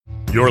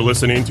You're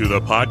listening to the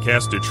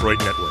Podcast Detroit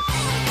Network.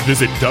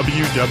 Visit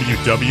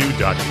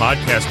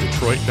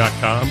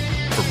www.podcastdetroit.com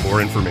for more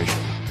information.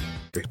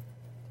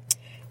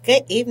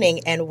 Good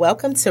evening and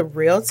welcome to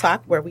Real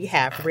Talk, where we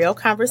have real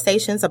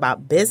conversations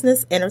about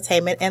business,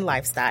 entertainment, and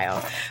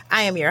lifestyle.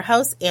 I am your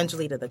host,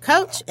 Angelita the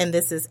Coach, and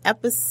this is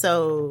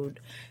episode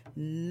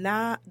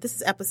 10.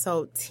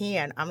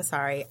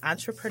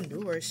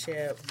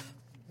 Entrepreneurship.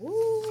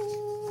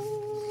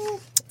 Woo.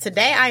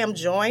 Today I am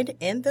joined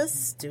in the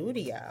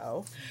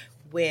studio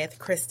with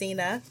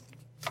Christina.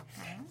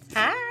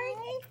 Hi.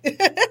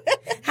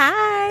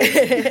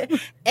 Hi.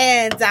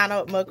 And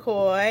Donald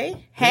McCoy.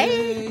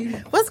 Hey.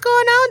 What's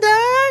going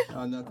on,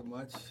 Don? Nothing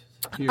much.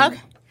 Here, okay.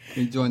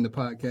 Enjoying the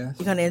podcast.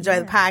 You're going to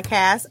enjoy the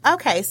podcast?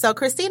 Okay, so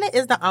Christina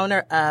is the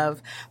owner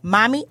of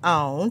Mommy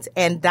Owned,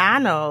 and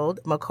Donald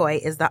McCoy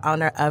is the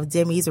owner of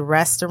Demi's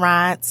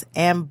Restaurant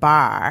and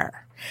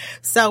Bar.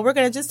 So we're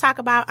going to just talk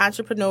about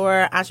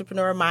entrepreneur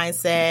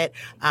mindset,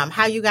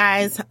 how you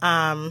guys,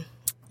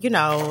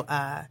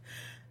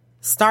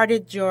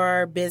 started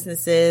your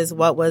businesses,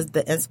 what was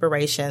the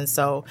inspiration.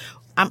 So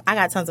I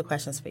got tons of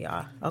questions for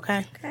y'all.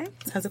 Okay.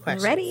 Tons of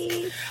questions.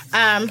 Ready.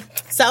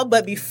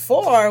 But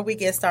before we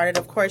get started,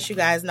 of course, you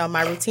guys know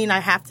my routine.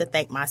 I have to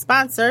thank my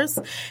sponsors.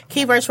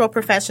 Key Virtual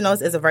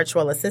Professionals is a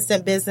virtual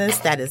assistant business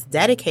that is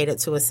dedicated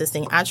to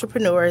assisting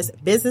entrepreneurs,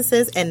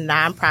 businesses, and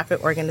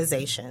nonprofit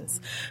organizations,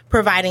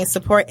 providing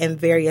support in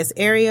various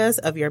areas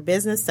of your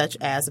business, such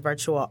as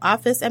virtual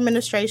office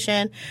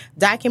administration,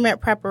 document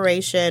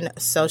preparation,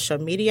 social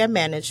media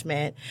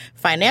management,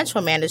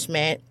 financial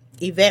management,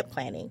 event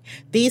planning.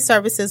 These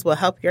services will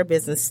help your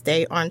business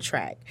stay on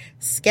track.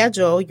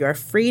 Schedule your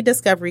free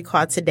discovery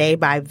call today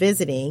by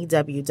visiting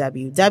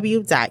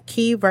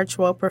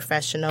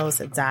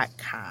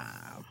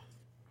www.keyvirtualprofessionals.com.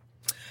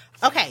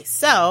 Okay,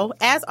 so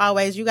as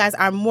always, you guys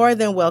are more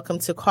than welcome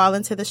to call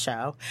into the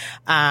show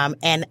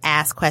and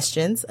ask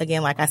questions.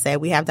 Again, like I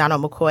said, we have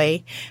Donald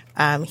McCoy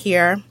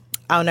here,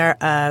 owner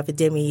of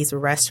Demi's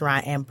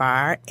Restaurant and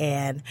Bar,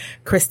 and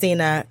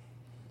Christina,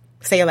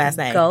 say your last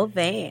name.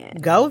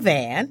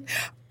 Govan,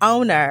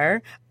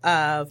 owner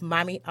of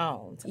Mommy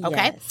Owned.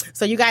 Okay. Yes.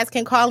 So you guys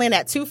can call in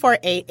at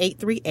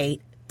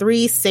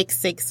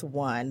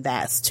 248-838-3661.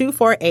 That's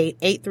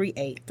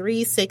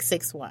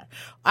 248-838-3661.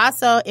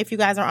 Also, if you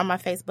guys are on my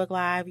Facebook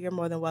Live, you're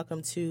more than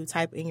welcome to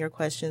type in your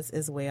questions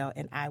as well,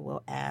 and I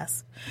will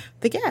ask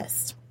the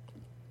guest.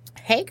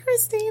 Hey,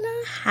 Christina.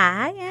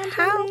 Hi, Angelita.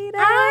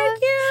 How are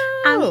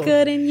you? I'm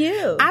good, and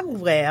you? I'm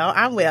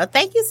well.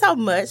 Thank you so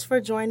much for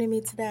joining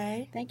me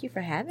today. Thank you for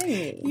having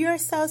me. You're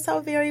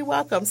so very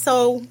welcome.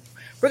 So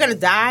we're going to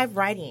dive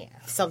right in.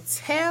 So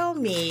tell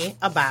me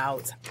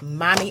about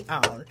Mommy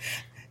Owned.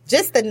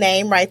 Just the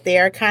name right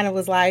there kind of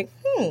was like,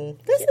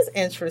 this is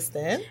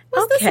interesting.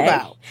 What's this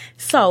about?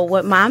 So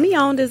what Mommy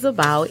Owned is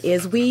about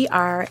is we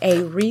are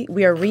a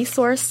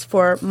resource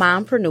for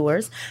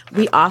mompreneurs.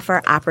 We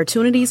offer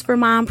opportunities for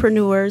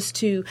mompreneurs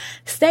to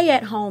stay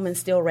at home and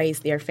still raise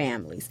their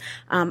families.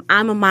 I'm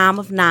a mom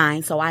of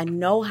 9, so I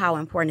know how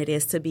important it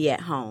is to be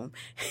at home.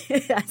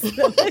 Did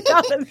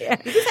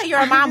you say you're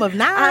a mom of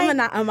 9?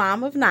 I'm a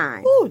mom of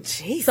 9. Oh,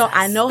 Jesus. So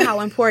I know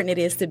how important it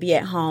is to be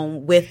at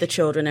home with the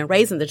children and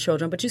raising the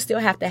children, but you still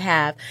have to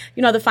have,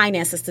 the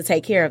finances to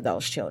take care of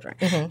those children.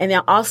 Mm-hmm. And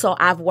then also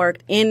I've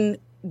worked in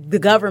the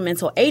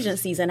governmental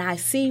agencies, and I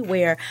see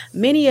where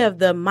many of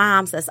the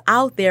moms that's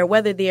out there,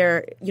 whether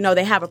they're,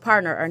 they have a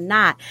partner or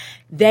not,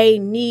 they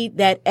need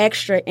that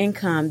extra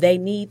income. They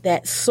need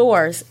that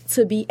source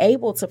to be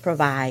able to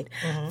provide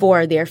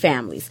for their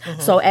families.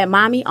 Mm-hmm. So at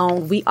Mommy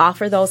Owned, we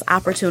offer those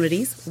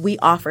opportunities. We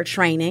offer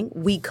training.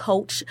 We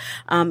coach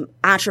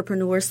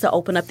entrepreneurs to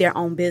open up their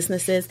own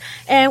businesses.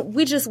 And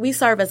we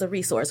serve as a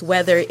resource,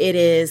 whether it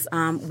is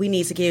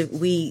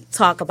we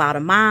talk about a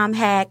mom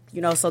hack,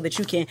 so that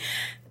you can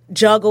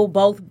juggle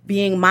both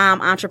being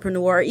mom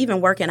entrepreneur or even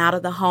working out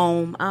of the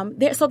home.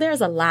 So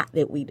there's a lot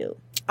that we do.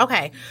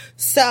 Okay.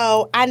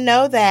 So I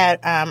know that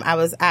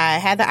I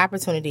had the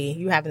opportunity,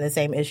 you having the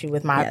same issue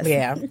with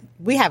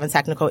we having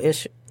technical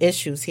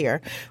issues here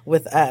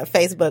with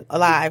Facebook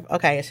Live.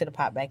 Okay, it should have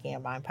popped back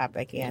in. Mine popped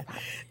back in.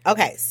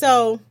 Okay,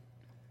 so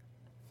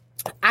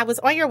I was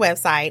on your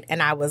website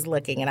and I was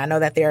looking, and I know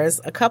that there's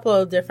a couple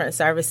of different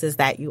services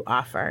that you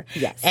offer.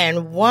 Yes.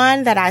 And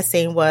one that I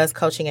seen was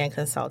coaching and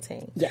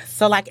consulting. Yes.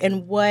 So like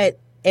in what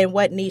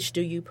niche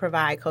do you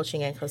provide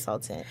coaching and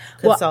consulting?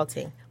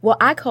 Well,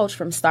 I coach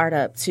from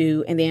startup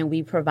and then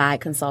we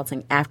provide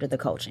consulting after the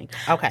coaching.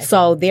 Okay.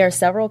 So there are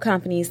several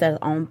companies that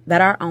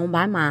are owned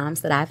by moms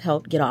that I've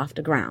helped get off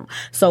the ground.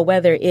 So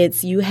whether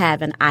it's you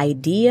have an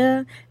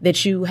idea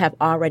that you have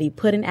already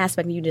put in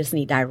aspect and you just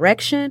need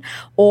direction,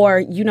 or,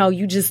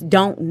 you just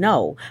don't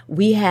know.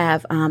 We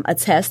have a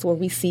test where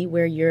we see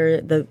where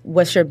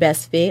what's your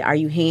best fit. Are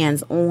you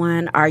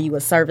hands-on? Are you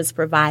a service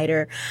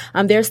provider?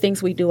 There's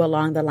things we do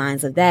along the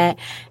lines of that.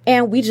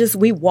 And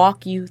we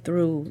walk you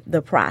through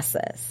the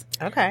process.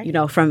 Okay.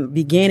 From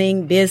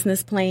beginning,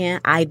 business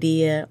plan,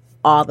 idea,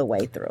 all the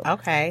way through.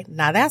 Okay.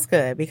 Now that's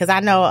good because I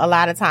know a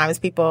lot of times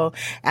people,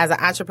 as an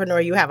entrepreneur,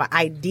 you have an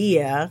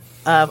idea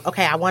of,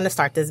 okay, I want to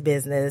start this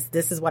business.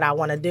 This is what I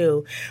want to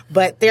do.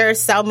 But there's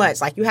so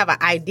much, like you have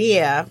an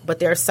idea, but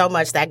there's so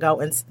much that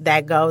goes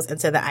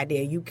into the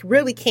idea. You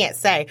really can't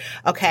say,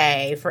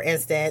 okay, for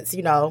instance,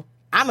 you know,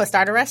 I'm going to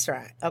start a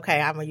restaurant. Okay,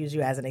 I'm going to use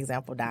you as an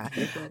example, Don.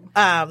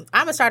 I'm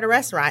going to start a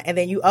restaurant, and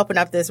then you open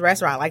up this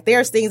restaurant. Like,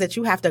 there's things that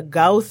you have to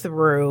go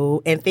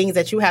through and things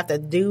that you have to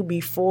do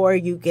before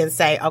you can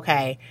say,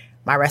 okay,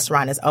 my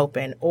restaurant is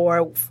open,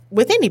 or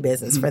with any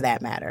business for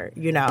that matter,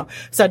 you know.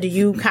 So do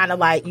you kind of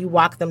like, you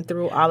walk them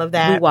through all of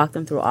that? We walk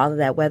them through all of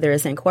that, whether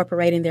it's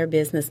incorporating their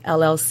business,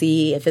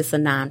 LLC, if it's a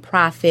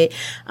nonprofit,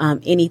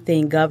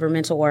 anything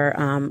governmental or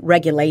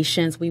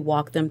regulations. We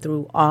walk them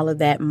through all of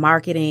that,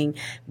 marketing,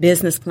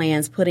 business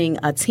plans, putting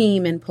a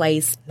team in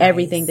place,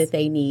 everything that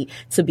they need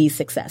to be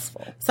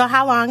successful. So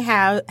how long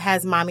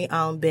has Mommy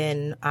Owned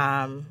been,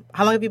 how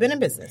long have you been in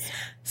business?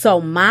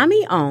 So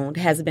Mommy Owned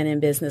has been in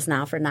business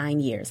now for 9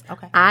 years.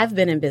 Okay. I've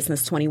been in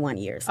business 21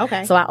 years.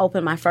 Okay. So I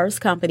opened my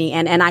first company,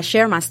 and I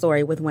share my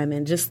story with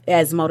women just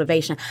as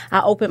motivation.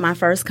 I opened my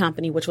first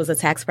company, which was a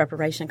tax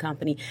preparation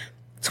company,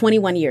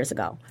 21 years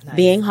ago,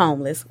 being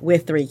homeless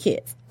with 3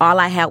 kids. All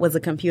I had was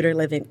a computer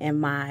living in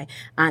my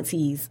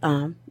auntie's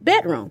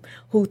bedroom,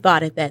 who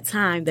thought at that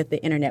time that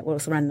the internet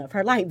was running up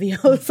her light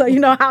bill. So you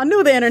know how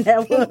new the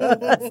internet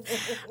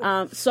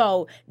was.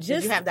 So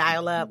just did you have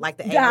dial-up, like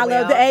the AOL?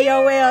 Dial-up, the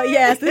AOL,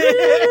 yes.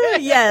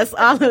 Yes,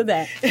 all of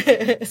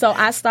that. So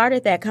I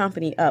started that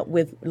company up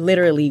with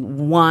literally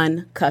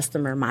one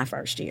customer my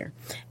first year.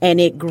 And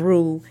it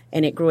grew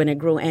and it grew and it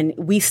grew. And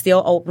we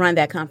still run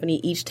that company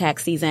each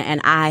tax season.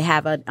 And I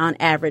have on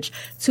average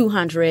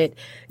 200,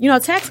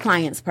 tax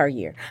clients per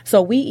year.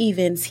 So we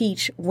even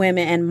teach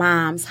women and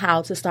moms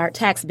how to start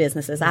tax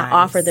businesses. Nice. I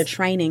offer the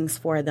trainings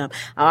for them.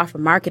 I offer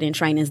marketing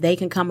trainings. They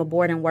can come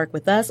aboard and work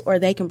with us, or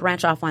they can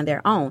branch off on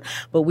their own.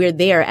 But we're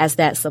there as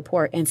that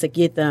support and to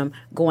get them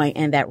going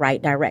in that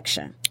right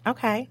direction.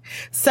 Okay.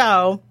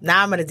 So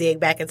now I'm going to dig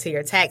back into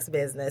your tax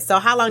business. So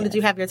how long did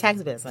you have your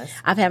tax business?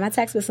 I've had my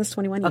tax business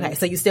 21 years. Okay.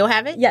 So you still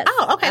have it? Yes.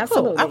 Oh, okay.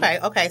 Absolutely.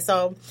 Cool. Okay.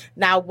 So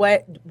now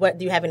what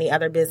do you have any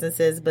other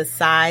businesses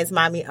besides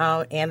Mommy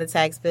Owned and the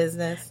tax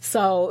business?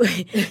 So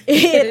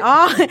it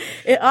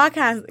all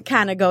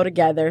kind of go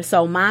together.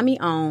 So Mommy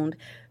Owned,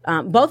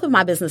 both of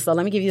my businesses, so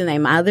let me give you the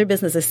name. My other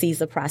business is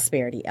Seeds of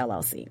Prosperity,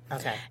 LLC.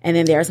 Okay. And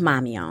then there's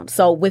Mommy Owned.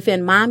 So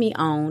within Mommy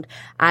Owned,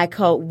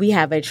 we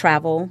have a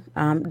travel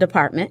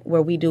department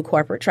where we do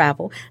corporate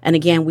travel. And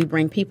again, we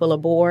bring people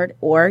aboard,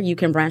 or you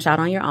can branch out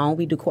on your own.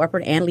 We do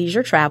corporate and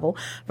leisure travel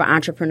for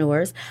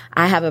entrepreneurs.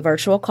 I have a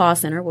virtual call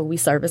center where we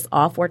service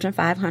all Fortune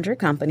 500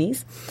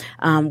 companies.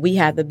 We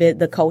have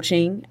the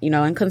coaching,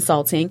 and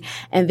consulting.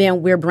 And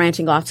then we're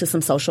branching off to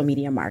some social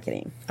media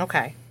marketing.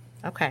 Okay.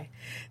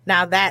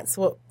 Now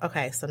so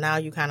now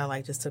you kind of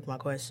like just took my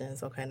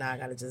questions. Okay, now I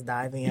got to just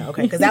dive in.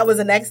 Okay, because that was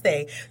the next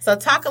thing. So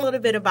talk a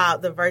little bit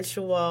about the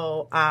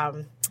virtual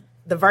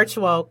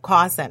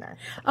call center.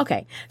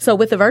 Okay. So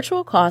with the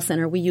virtual call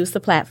center, we use the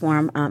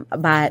platform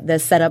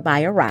set up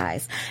by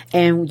Arise.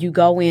 And you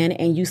go in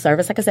and you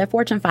service, like I said,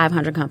 Fortune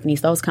 500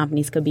 companies. Those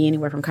companies could be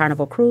anywhere from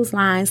Carnival Cruise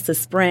Lines to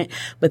Sprint,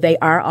 but they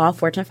are all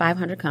Fortune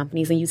 500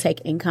 companies. And you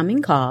take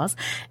incoming calls.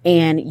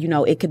 And,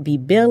 it could be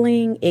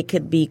billing. It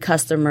could be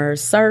customer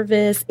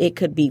service. It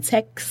could be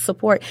tech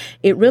support.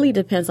 It really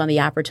depends on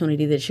the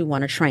opportunity that you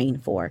want to train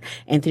for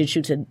and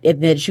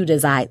that you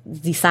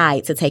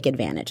decide to take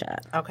advantage of.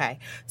 Okay.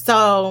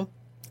 So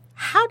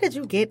how did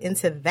you get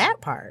into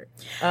that part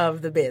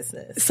of the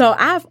business? So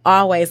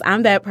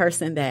I'm that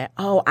person that,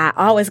 I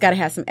always got to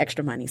have some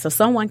extra money. So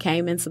someone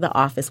came into the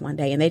office one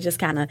day and they just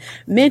kind of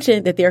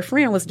mentioned that their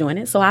friend was doing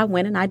it. So I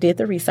went and I did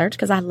the research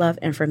because I love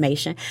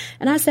information.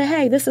 And I said,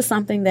 hey, this is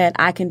something that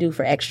I can do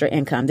for extra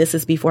income. This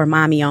is before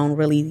Mommy Owned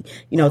really,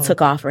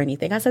 took off or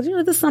anything. I said,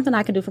 this is something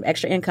I can do from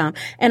extra income,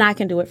 and I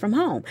can do it from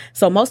home.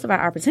 So most of our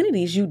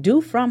opportunities you do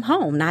from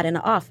home, not in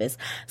the office.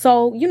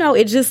 So,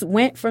 it just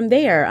went from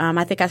there.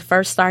 I think I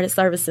first started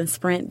servicing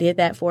Sprint, did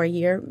that for a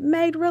year,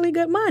 made really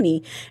good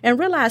money, and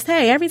realized,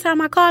 hey, every time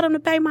I called them to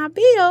pay my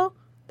bill,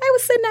 they were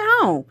sitting at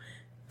home.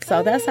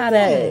 So that's how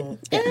that.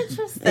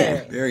 Interesting.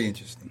 Yeah. Very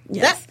interesting.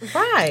 Yes. That's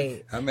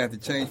right. I'm going to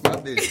have to change my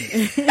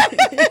business.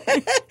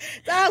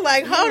 I was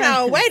like, hold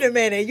on, wait a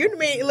minute. You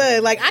mean,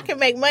 look, like I can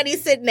make money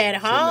sitting at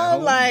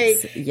home,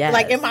 like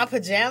in my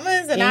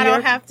pajamas, and I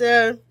don't have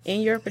to.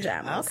 In your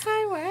pajamas.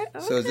 Okay, well.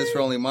 Okay. So is this for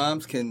only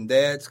moms? Can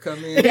dads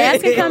come in?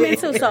 Dads can come in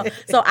too.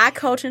 So I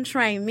coach and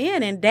train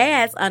men and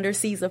dads under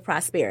Seeds of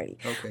Prosperity.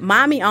 Okay.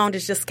 Mommy Owned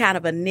is just kind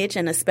of a niche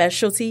and a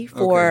specialty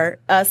for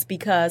us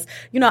because,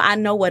 I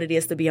know what it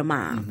is to be a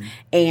mom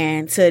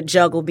and to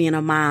juggle being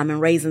a mom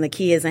and raising the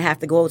kids and have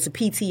to go to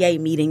PTA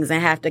meetings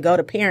and have to go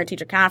to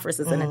parent-teacher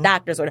conferences and the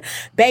doctors, or the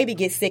baby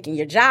gets sick and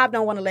your job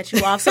don't want to let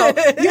you off. So,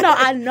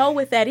 I know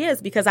what that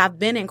is because I've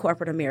been in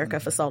corporate America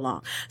for so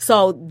long.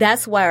 So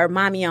that's where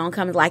Mommy On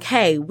comes like,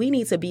 hey, we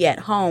need to be at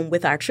home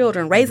with our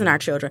children, raising our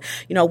children.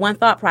 One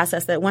thought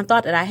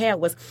that I had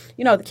was,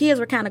 the kids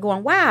were kind of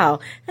going, wow.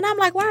 And I'm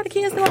like, why are the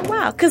kids doing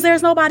wow? Because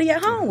there's nobody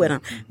at home with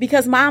them.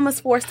 Because mama's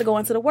forced to go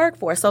into the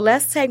workforce. So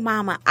let's take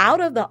mama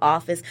out of the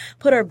office,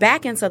 put her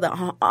back into the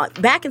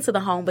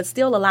home, but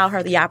still allow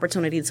her the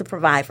opportunity to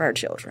provide for her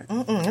children.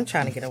 I'm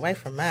trying to get away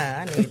from mine.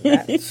 I need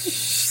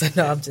that.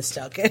 No, I'm just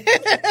joking.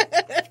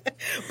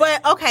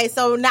 But okay,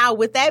 so now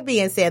with that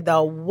being said,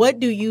 though, what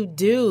do you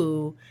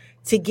do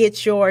to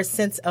get your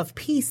sense of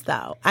peace,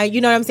 though?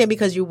 You know what I'm saying?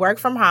 Because you work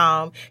from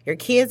home, your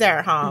kids are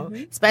at home,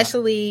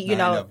 especially, Nine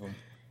of them.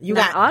 You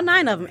got all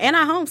 9 of them, and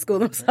I homeschool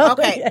them. So,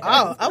 okay. Yes.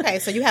 Oh, okay.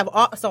 So you have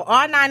all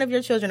 9 of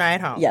your children are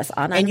at home. Yes,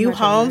 all 9. And you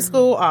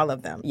homeschool all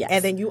of them. Yes.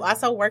 And then you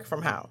also work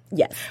from home.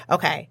 Yes.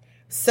 Okay.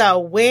 So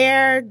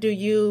what do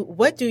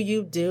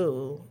you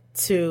do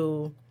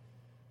to?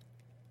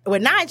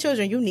 With 9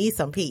 children, you need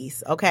some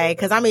peace, okay?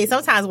 Because,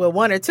 sometimes with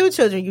 1 or 2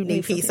 children, you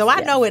need peace. So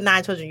I know with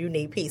 9 children, you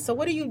need peace. So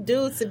what do you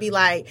do to be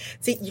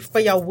for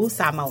your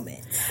woosah moment?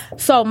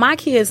 So my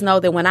kids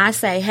know that when I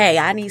say, hey,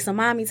 I need some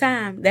mommy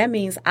time, that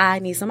means I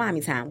need some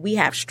mommy time. We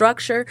have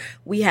structure,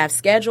 we have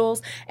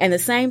schedules, and the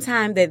same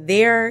time that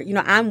they're,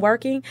 I'm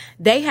working,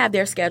 they have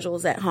their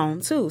schedules at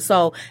home too.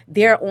 So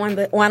they're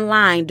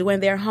online doing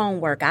their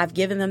homework. I've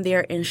given them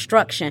their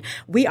instruction.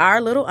 We are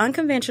a little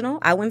unconventional.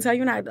 I wouldn't tell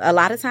you not. A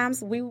lot of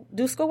times we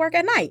do schoolwork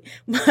at night,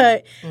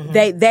 but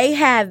they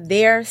have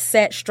their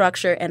set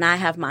structure and I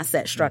have my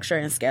set structure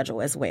and schedule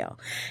as well.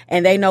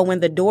 And they know when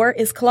the door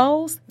is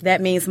closed,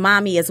 that means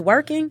mommy is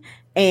working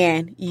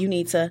and you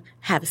need to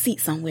have a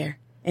seat somewhere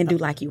and do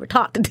like you were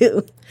taught to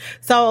do.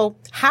 So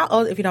how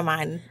old, if you don't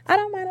mind? I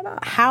don't mind at all.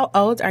 How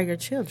old are your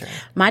children?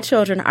 My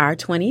children are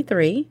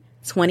 23,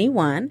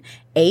 21,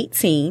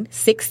 18,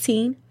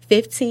 16,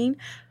 15,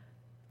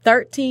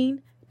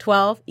 13,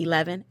 12,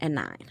 11, and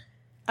 9.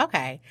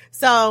 Okay.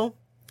 So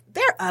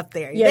they're up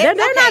there. Yeah,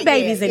 they're not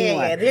babies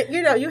anymore.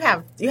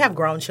 Yeah. You have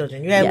grown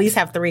children. You at least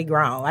have 3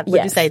 grown.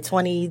 Would you say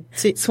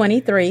 22?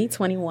 23,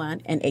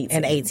 21, and 18.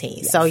 And 18.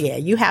 Yes. So yeah,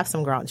 you have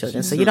some grown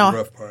children. So you The don't.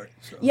 rough part.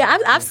 So. Yeah,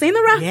 I've seen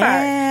the rough part.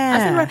 Yeah.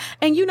 I've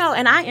seen the rough,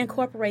 and I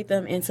incorporate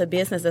them into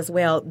business as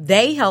well.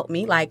 They help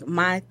me, like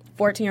my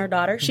 14-year-old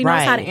daughter. She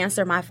knows how to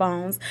answer my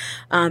phones.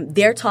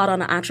 They're taught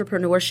on an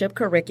entrepreneurship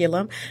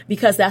curriculum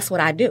because that's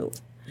what I do.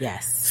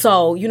 Yes.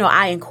 So,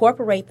 I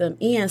incorporate them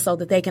in so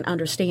that they can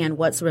understand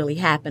what's really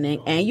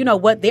happening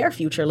and, what their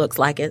future looks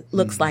like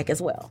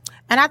as well.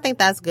 And I think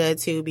that's good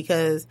too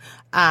because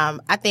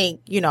I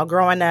think,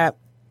 growing up,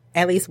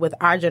 at least with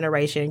our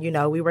generation,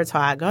 we were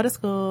taught, go to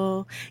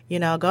school,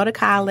 go to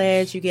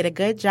college, you get a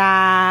good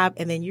job,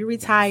 and then you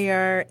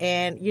retire,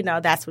 and,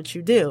 that's what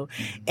you do.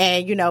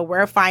 And,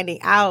 we're finding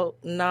out,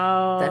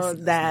 no,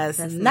 that's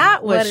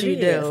not what you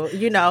do.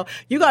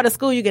 You go to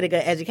school, you get a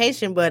good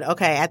education, but,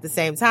 okay, at the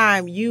same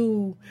time,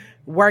 you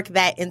work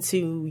that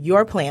into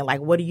your plan.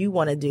 Like, what do you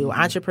want to do?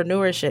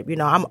 Entrepreneurship.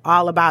 I'm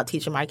all about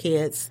teaching my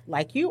kids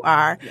like you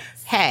are.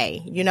 Yes.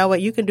 Hey, you know what?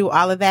 You can do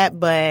all of that,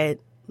 but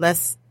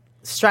let's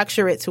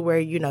structure it to where,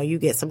 you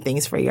get some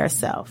things for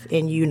yourself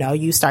and,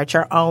 you start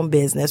your own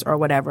business or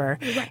whatever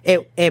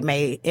it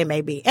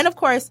may be. And of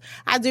course,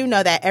 I do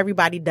know that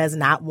everybody does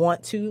not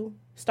want to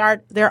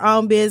start their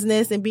own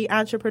business and be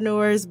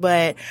entrepreneurs,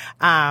 but,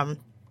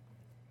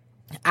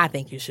 I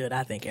think you should.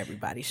 I think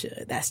everybody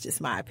should. That's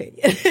just my opinion.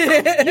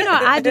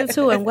 I do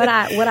too. And what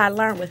I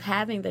learned with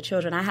having the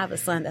children, I have a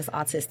son that's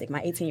autistic.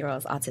 My 18-year-old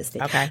is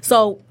autistic. Okay.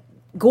 So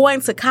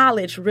going to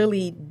college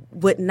really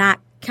would not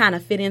kind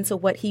of fit into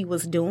what he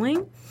was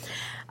doing.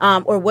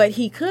 Or what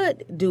he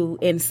could do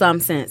in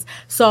some sense.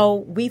 So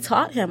we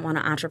taught him on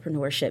an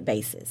entrepreneurship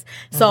basis.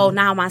 So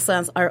now my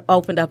son's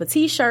opened up a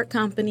T-shirt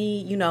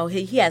company.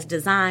 He has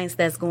designs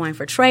that's going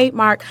for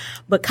trademark,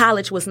 but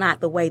college was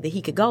not the way that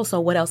he could go. So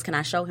what else can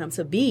I show him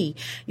to be,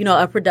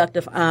 a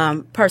productive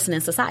person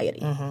in society?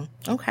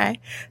 Mm-hmm.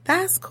 Okay.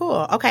 That's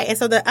cool. Okay. And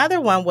so the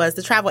other one was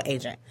the travel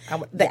agent,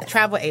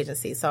 travel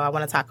agency. So I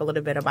want to talk a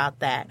little bit about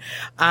that.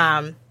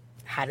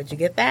 How did you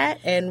get that?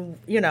 And,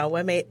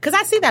 what made, because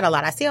I see that a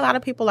lot. I see a lot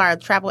of people are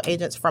travel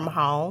agents from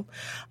home.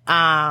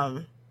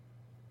 I've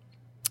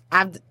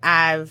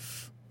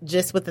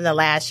just within the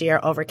last year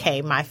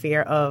overcame my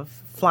fear of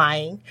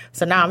flying.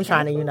 So now I'm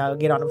trying to,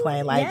 get on a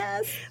plane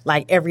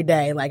like every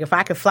day. Like if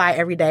I could fly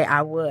every day,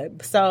 I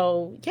would.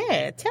 So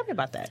yeah, tell me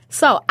about that.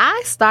 So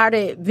I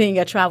started being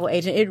a travel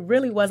agent. It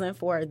really wasn't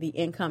for the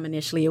income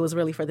initially. It was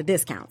really for the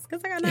discounts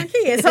because I got 9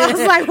 kids. So I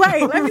was like,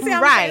 wait, let me see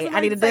how I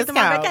need a discount.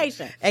 My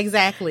vacation.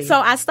 Exactly. So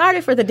I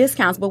started for the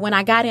discounts, but when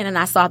I got in and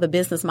I saw the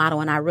business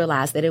model and I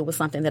realized that it was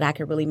something that I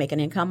could really make an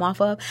income off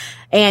of,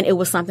 and it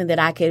was something that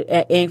I could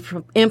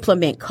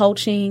implement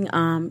coaching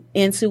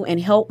into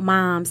and help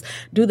moms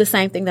do the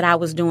same thing that I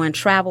was doing,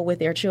 travel with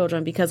their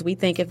children, because we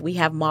think if we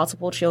have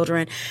multiple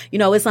children, you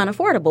know, it's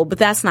unaffordable, but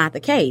that's not the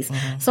case.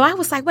 So I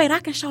was like, wait, I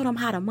can show them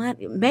how to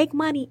make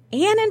money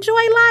and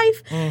enjoy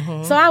life.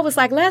 So I was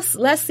like,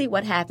 let's see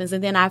what happens.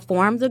 And then I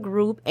formed a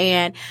group,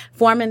 and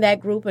forming that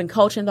group and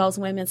coaching those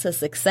women to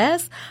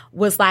success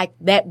was like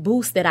that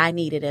boost that I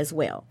needed as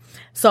well.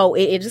 So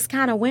it just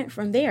kind of went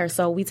from there.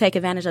 So we take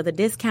advantage of the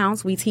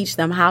discounts. We teach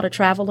them how to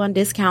travel on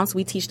discounts.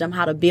 We teach them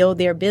how to build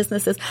their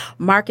businesses,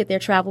 market their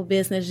travel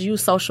business,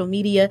 use social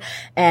media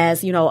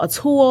as, you know, a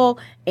tool,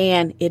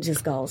 and it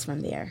just goes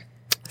from there.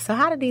 So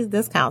how do these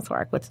discounts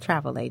work with the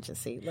travel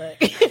agency? Look.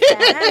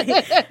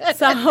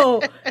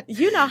 So,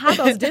 you know how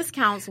those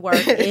discounts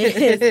work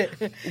is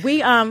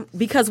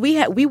because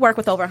we work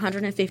with over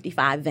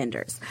 155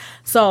 vendors.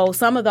 So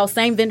some of those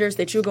same vendors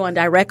that you're going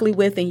directly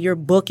with and you're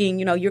booking,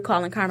 you know, you're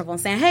calling Carnival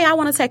and saying, hey, I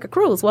want to take a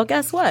cruise. Well,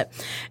 guess what?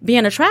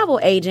 Being a travel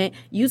agent,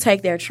 you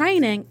take their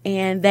training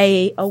and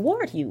they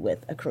award you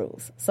with a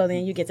cruise. So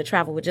then you get to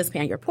travel with just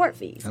paying your port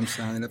fees. I'm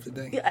signing up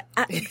today.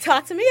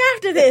 Talk to me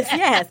after this.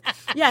 Yes.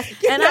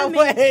 And I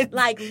mean,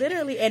 like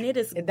literally, and it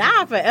is. And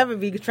I'll forever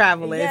be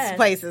traveling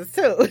places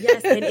too.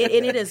 Yes, and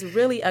it is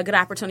really a good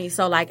opportunity.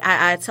 So like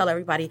I tell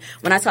everybody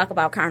when I talk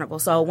about Carnival,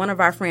 so one of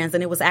our friends,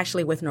 and it was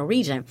actually with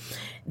Norwegian,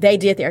 they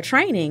did their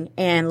training,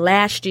 and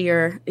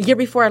year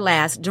before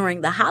last, during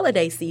the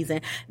holiday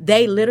season,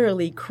 they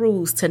literally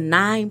cruised to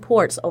 9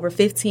 ports over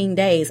 15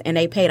 days, and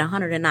they paid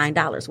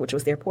 $109, which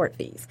was their port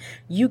fees.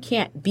 You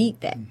can't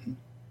beat that.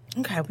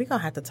 Okay, we're going to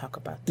have to talk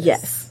about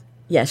this.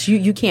 Yes,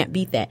 you can't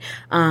beat that.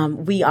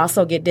 We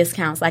also get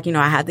discounts. Like, you know,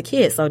 I have the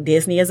kids, so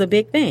Disney is a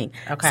big thing.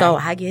 Okay. So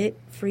I get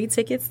free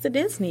tickets to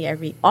Disney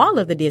all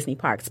of the Disney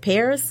parks,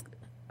 Paris,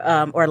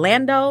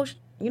 Orlando,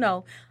 you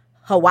know,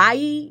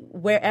 Hawaii,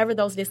 wherever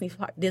those Disney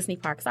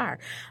parks are.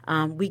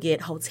 We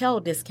get hotel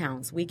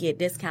discounts. We get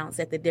discounts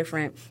at the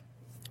different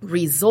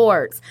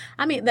resorts.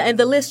 I mean, and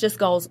the list just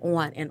goes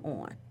on and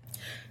on.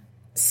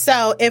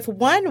 So if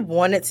one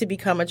wanted to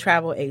become a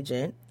travel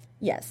agent,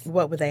 yes.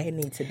 what would they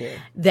need to do?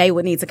 They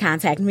would need to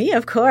contact me,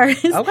 of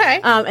course. Okay.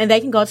 And they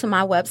can go to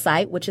my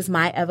website, which is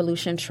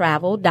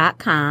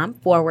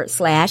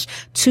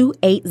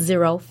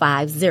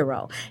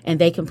myevolutiontravel.com/28050. And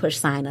they can push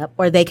sign up,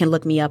 or they can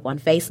look me up on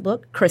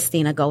Facebook,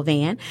 Christina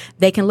Govan.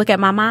 They can look at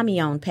my Mommy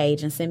Owned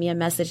page and send me a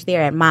message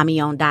there at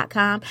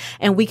mommyowned.com,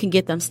 and we can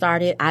get them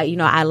started.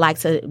 I like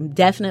to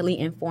definitely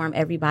inform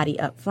everybody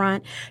up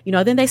front. You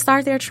know, then they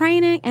start their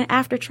training, and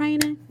after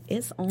training,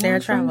 it's on They're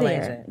a from travel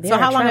there. agent. So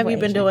how long have you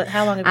been doing?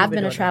 I've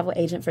been a travel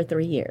agent for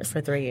 3 years.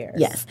 For 3 years.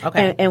 Yes.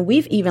 Okay. And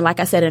we've even, like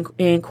I said,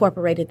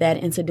 incorporated that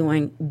into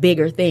doing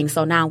bigger things.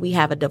 So now we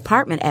have a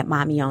department at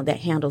Mommy Owned that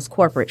handles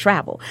corporate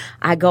travel.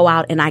 I go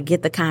out and I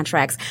get the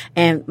contracts,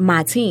 and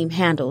my team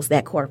handles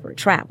that corporate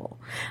travel.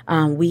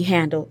 We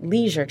handle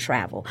leisure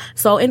travel.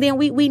 So, and then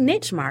we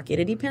niche market.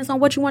 It depends on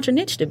what you want your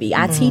niche to be.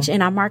 I teach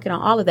and I market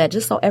on all of that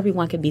just so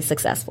everyone can be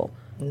successful.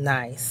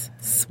 Nice.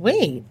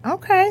 Sweet.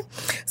 Okay.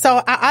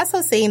 So I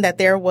also seen that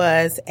there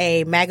was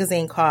a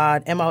magazine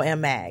called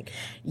MOM Mag.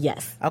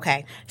 Yes.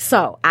 Okay.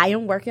 So I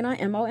am working on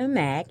MOM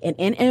Mag, and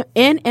in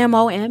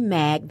MOM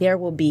Mag, there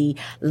will be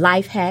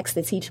life hacks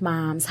to teach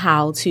moms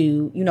how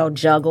to, you know,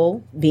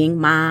 juggle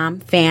being mom,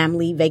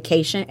 family,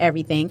 vacation,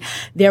 everything.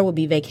 There will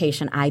be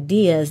vacation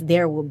ideas.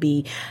 There will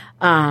be,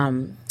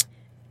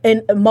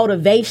 and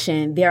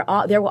motivation. There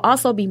will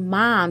also be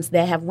moms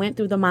that have went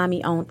through the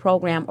Mommy Owned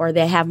program or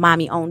that have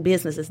mommy owned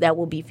businesses that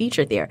will be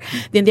featured there.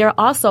 Then there'll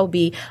also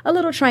be a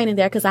little training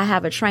there, because I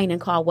have a training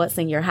called What's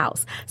in Your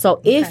House. So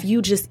if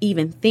you just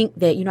even think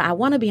that, you know, I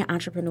want to be an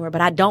entrepreneur,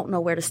 but I don't know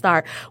where to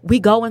start,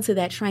 we go into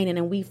that training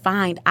and we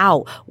find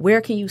out,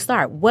 where can you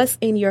start? What's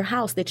in your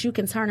house that you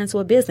can turn into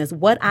a business?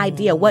 What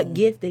idea, what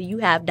gift that you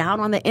have down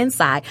on the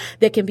inside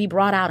that can be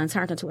brought out and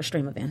turned into a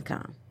stream of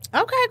income?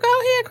 Okay,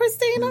 go ahead,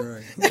 Christina.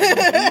 Right.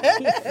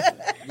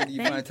 When do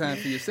you find time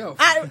for yourself?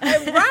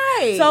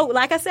 Right. So,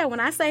 like I said, when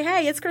I say,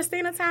 hey, it's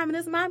Christina time and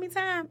it's mommy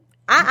time,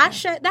 I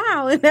shut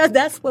down, and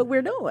that's what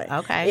we're doing.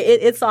 Okay.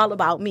 It's all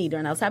about me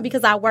during those times,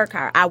 because I work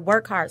hard. I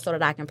work hard so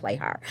that I can play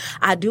hard.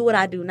 I do what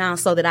I do now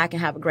so that I can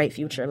have a great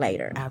future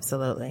later.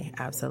 Absolutely.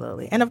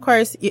 Absolutely. And of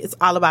course, it's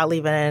all about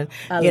leaving,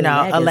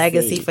 a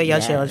legacy for your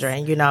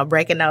children. You know,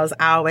 breaking those,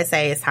 I always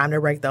say it's time to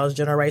break those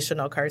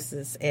generational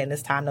curses, and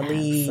it's time to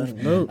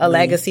leave a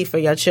legacy for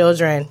your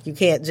children. You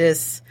can't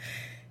just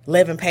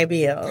live and pay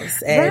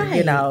bills, and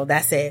you know,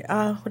 that's it.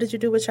 Oh, what did you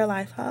do with your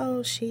life?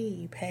 Oh,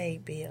 she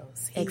paid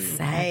bills. He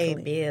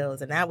paid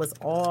bills, and that was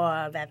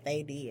all that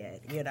they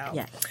did. You know.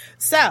 Yeah.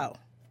 So,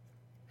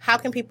 how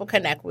can people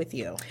connect with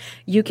you?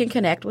 You can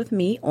connect with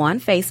me on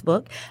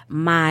Facebook.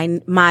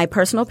 My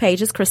personal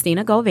page is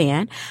Christina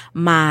Govan.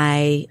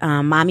 My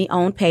Mommy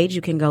Owned page,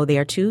 you can go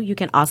there too. You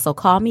can also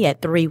call me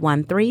at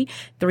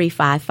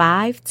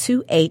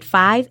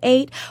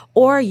 313-355-2858,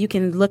 or you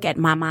can look at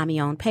my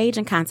Mommy Owned page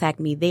and contact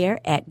me there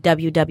at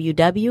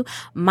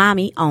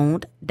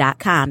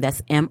www.mommyowned.com.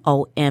 That's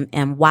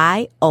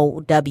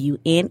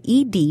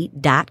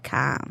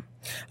MOMMYOWNED.com.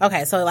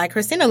 Okay, so like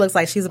Christina looks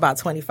like she's about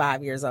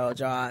 25 years old,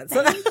 y'all.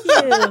 So Thank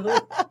you.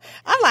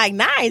 I'm like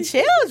 9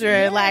 children.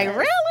 Yes. Like,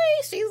 really?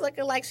 She's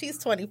looking like she's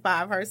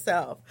 25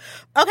 herself.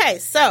 Okay,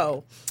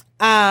 so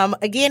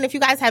again, if you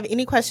guys have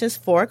any questions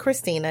for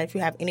Christina, if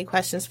you have any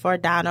questions for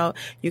Donald,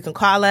 you can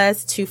call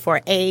us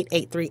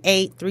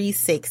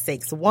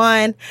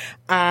 248-838-3661.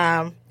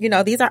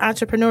 These are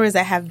entrepreneurs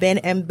that have been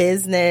in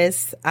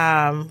business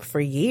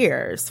for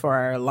years,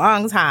 for a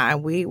long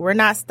time. We're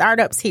not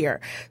startups here.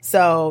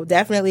 So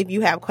definitely if you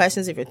have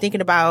questions, if you're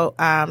thinking about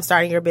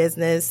starting your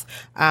business,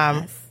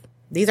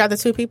 these are the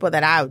 2 people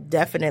that I would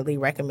definitely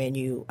recommend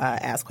you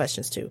ask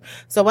questions to.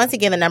 So once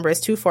again, the number is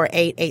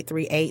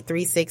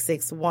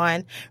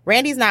 248-838-3661.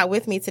 Randy's not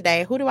with me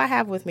today. Who do I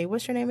have with me?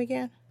 What's your name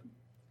again?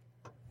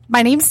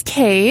 My name's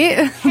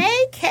Kate.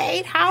 Hey,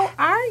 Kate. How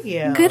are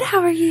you? Good.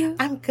 How are you?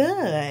 I'm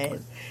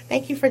good.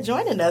 Thank you for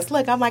joining us.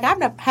 Look, I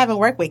haven't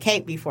worked with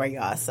Kate before,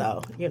 y'all.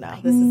 So,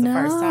 this is the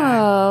first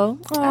time.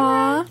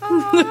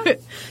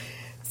 Aww.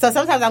 So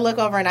sometimes I look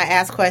over and I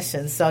ask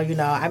questions. So,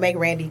 I make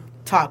Randy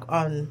talk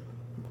on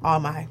all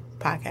my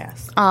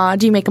podcasts.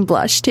 Do you make him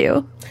blush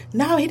too?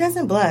 No, he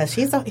doesn't blush.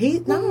 He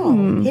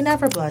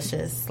never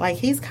blushes. Like,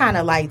 he's kind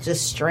of like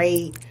just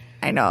straight.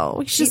 I know.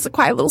 He's just a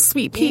quiet little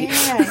sweet pea.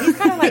 Yeah, he's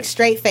kind of like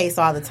straight face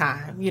all the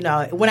time.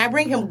 When I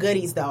bring him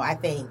goodies, though, I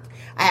think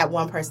I had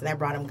one person that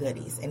brought him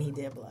goodies and he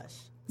did blush.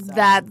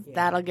 So,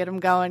 that'll get him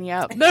going.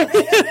 Yep.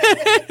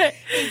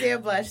 He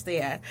did blush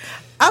there.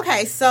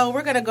 Okay, so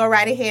we're going to go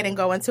right ahead and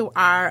go into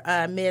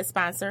our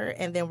mid-sponsor,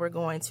 and then we're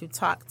going to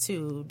talk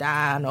to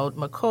Donald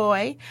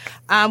McCoy.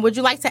 Would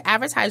you like to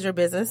advertise your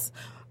business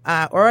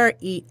or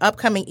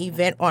upcoming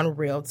event on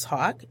Real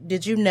Talk?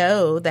 Did you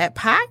know that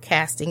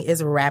podcasting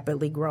is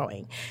rapidly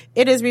growing?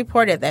 It is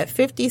reported that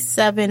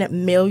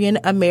 57 million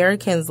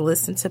Americans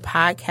listen to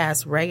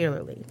podcasts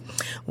regularly.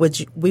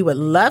 We would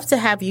love to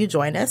have you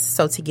join us.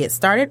 So to get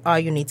started, all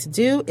you need to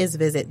do is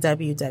visit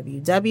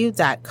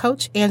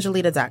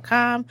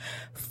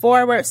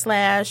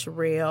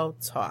www.coachangelita.com/Real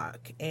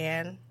Talk.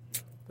 And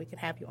we can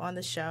have you on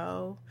the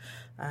show.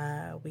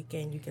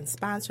 You can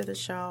sponsor the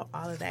show,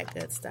 all of that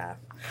good stuff.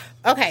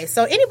 Okay,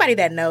 so anybody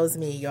that knows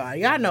me,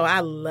 y'all know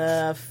I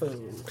love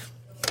food.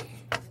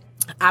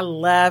 I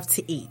love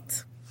to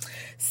eat.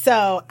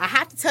 So I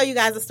have to tell you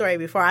guys a story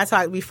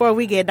before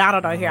we get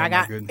Donald on here. I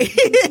got to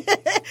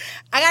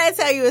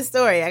tell you a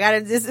story.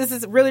 This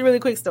is a really, really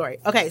quick story.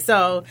 Okay,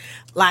 so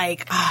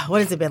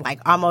what has it been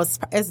like?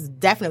 It's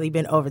definitely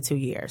been over 2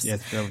 years. Yeah,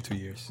 it's been over 2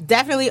 years.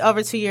 Definitely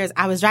over 2 years.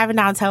 I was driving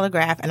down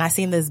Telegraph and I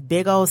seen this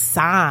big old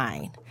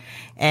sign.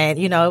 And,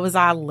 it was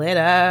all lit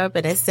up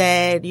and it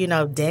said,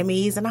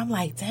 Demi's. And I'm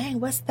like,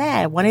 dang, what's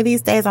that? One of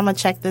these days I'm going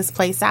to check this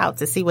place out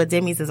to see what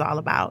Demi's is all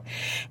about.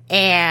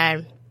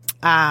 And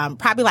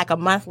probably like a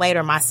month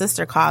later, my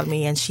sister called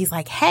me and she's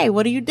like, hey,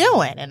 what are you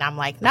doing? And I'm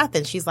like,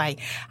 nothing. She's like,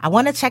 I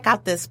want to check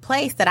out this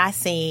place that I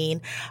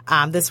seen,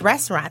 this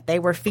restaurant. They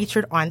were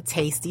featured on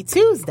Tasty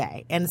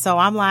Tuesday. And so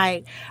I'm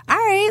like, all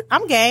right,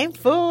 I'm game.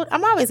 Food,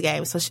 I'm always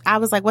game. So I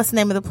was like, what's the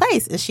name of the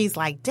place? And she's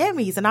like,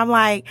 Demi's. And I'm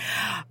like,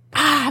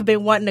 I've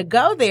been wanting to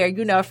go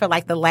there, for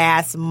like the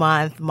last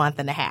month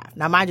and a half.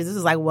 Now, mind you, this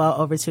was like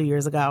well over 2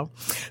 years ago.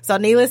 So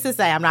needless to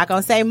say, I'm not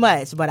going to say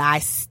much, but I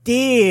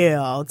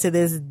still, to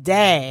this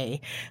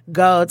day,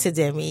 go to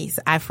Demi's.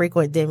 I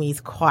frequent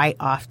Demi's quite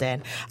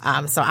often.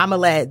 So I'm going to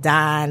let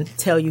Don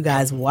tell you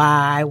guys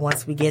why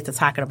once we get to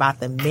talking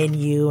about the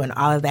menu and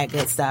all of that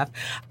good stuff.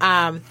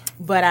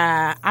 But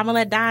I'm going to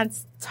let Don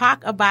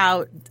talk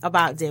about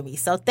Demi.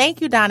 So thank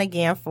you, Don,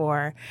 again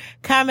for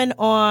coming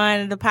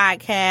on the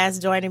podcast,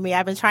 joining me.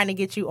 I've been trying to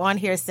get you on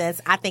here since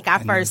I think I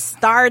first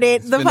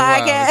started the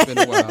podcast. It's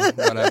been a while,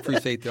 but I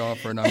appreciate the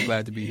offer and I'm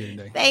glad to be here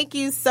today. Thank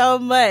you so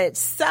much.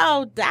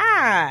 So,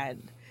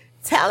 Don,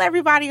 tell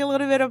everybody a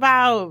little bit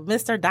about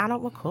Mr.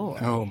 Donald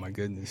McCoy. Oh, my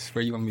goodness.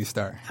 Where you want me to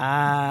start?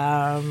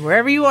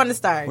 Wherever you want to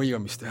start. Where you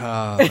want me to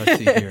start? Let's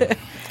see here.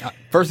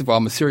 First of all,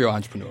 I'm a serial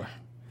entrepreneur.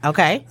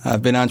 Okay.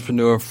 I've been an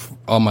entrepreneur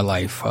all my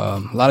life.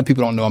 A lot of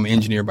people don't know I'm an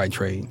engineer by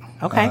trade.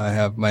 Okay. I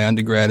have my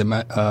undergrad in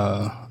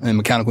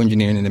mechanical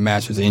engineering and a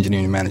master's in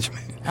engineering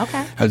management.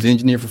 Okay. I was an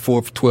engineer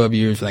for 12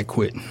 years and I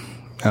quit.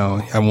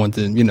 I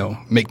wanted to,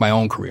 make my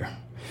own career.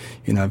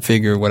 I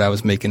figured what I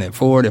was making at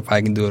Ford, if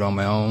I can do it on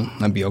my own,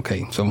 I'd be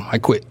okay. So I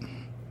quit.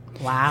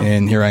 Wow.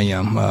 And here I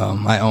am.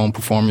 I own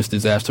Performance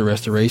Disaster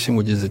Restoration,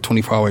 which is a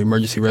 24-hour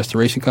emergency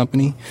restoration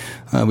company.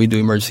 We do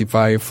emergency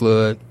fire,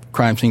 flood,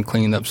 crime scene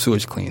cleanup,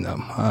 sewage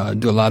cleanup.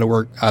 Do a lot of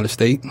work out of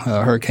state.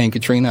 Hurricane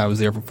Katrina, I was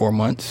there for 4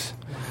 months.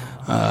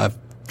 I've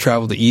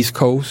traveled the East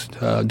Coast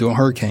doing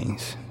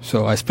hurricanes.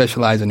 So I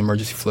specialize in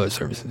emergency flood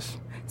services.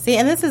 See,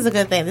 and this is a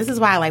good thing. This is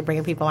why I like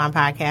bringing people on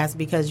podcasts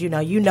because, you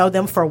know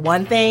them for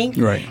one thing.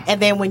 Right.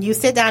 And then when you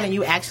sit down and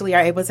you actually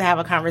are able to have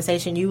a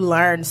conversation, you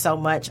learn so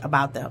much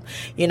about them.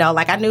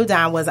 Like I knew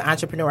Don was an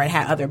entrepreneur and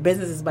had other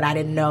businesses, but I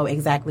didn't know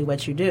exactly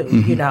what you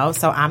do,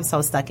 So I'm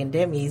so stuck in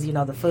Demi's,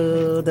 the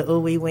food, the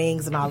ooey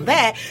wings and all of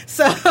that.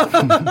 So,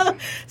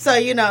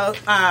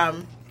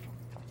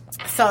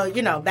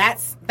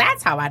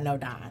 that's how I know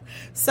Don.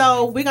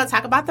 So we're going to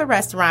talk about the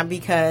restaurant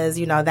because,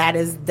 that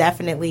is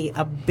definitely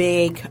a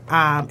big,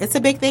 it's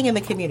a big thing in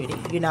the community.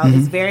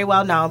 It's very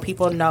well known.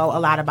 People know a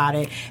lot about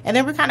it. And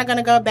then we're kind of going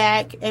to go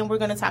back and we're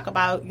going to talk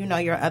about,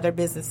 your other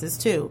businesses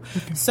too.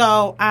 Okay.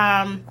 So,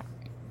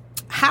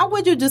 how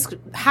would you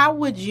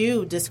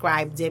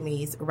describe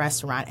Demi's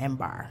restaurant and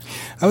bar?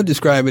 I would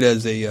describe it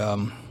as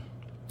a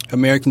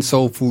American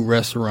soul food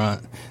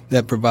restaurant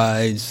that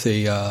provides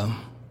a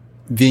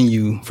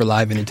venue for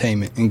live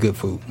entertainment and good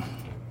food.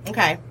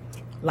 Okay.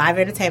 Live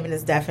entertainment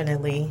is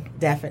definitely.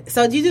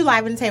 So do you do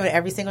live entertainment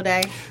every single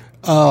day?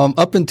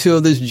 Up until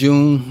this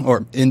June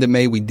or end of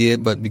May, we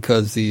did, but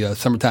because the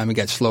summertime it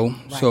got slow,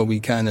 right. So we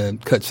kind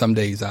of cut some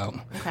days out.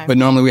 Okay. But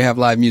normally we have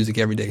live music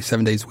every day,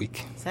 7 days a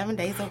week. 7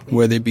 days a week.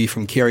 Whether it be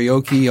from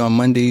karaoke on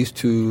Mondays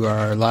to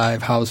our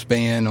live house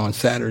band on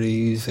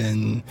Saturdays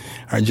and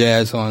our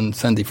jazz on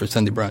Sunday for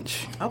Sunday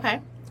brunch. Okay.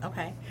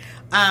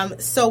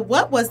 So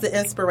what was the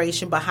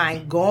inspiration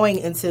behind going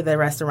into the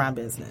restaurant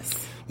business?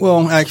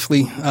 Well,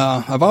 actually,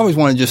 I've always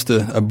wanted just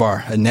a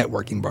bar, a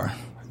networking bar.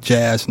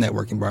 Jazz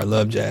networking bar. I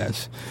love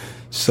jazz.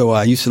 So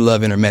I used to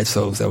love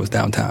Intermezzos that was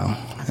downtown.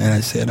 And I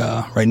said,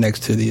 right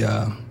next to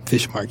the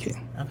fish market.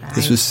 Okay.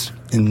 This was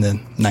in the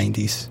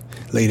 90s,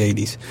 late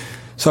 80s.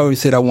 So I always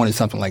said I wanted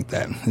something like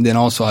that. And then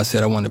also I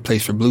said I wanted a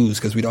place for blues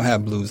because we don't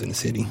have blues in the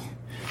city.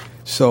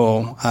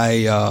 So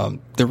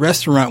the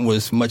restaurant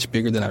was much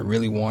bigger than I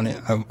really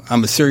wanted.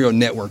 I'm a serial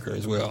networker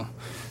as well.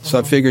 So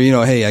I figured,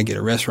 hey, I get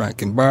a restaurant, I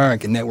can bar, I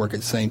can network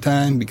at the same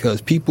time because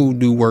people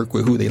do work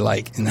with who they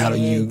like. And how do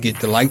you get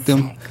to like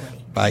them?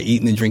 By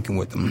eating and drinking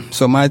with them.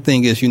 So my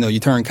thing is, you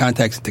turn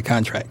contacts into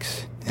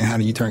contracts. And how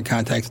do you turn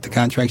contacts into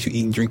contracts? You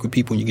eat and drink with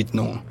people and you get to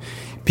know them.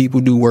 People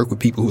do work with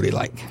people who they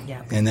like.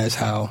 Yeah. And that's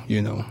how,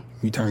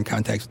 you turn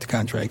contacts into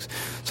contracts.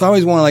 So I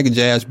always wanted like a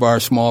jazz bar,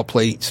 small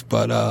plates,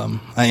 but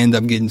I end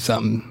up getting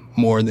something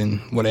more than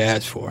what I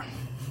asked for.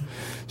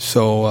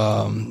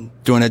 So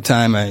during that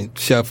time, a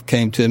chef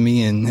came to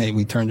me and, hey,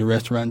 we turned the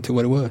restaurant into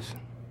what it was.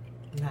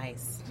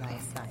 Nice.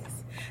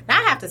 Now,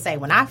 I have to say,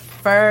 when I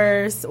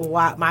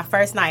my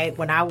first night,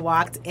 when I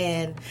walked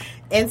into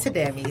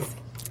Demi's,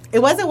 it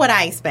wasn't what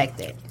I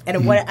expected. And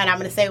I'm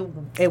going to say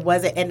it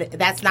wasn't, and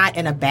that's not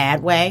in a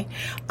bad way.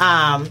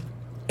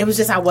 It was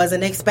just I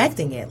wasn't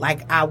expecting it.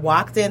 Like, I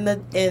walked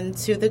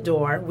into the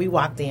door. We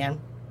walked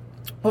in.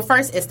 Well,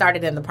 first, it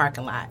started in the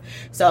parking lot.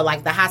 So,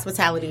 like, the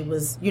hospitality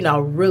was,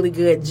 really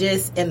good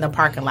just in the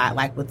parking lot,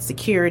 like with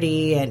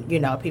security and,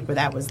 people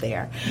that was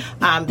there.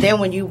 Then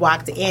when you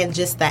walked in,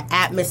 just the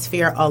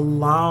atmosphere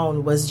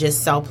alone was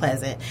just so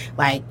pleasant.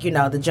 Like,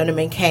 the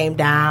gentleman came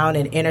down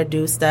and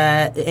introduced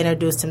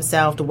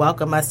himself to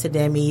welcome us to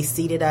Demi,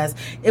 seated us.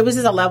 It was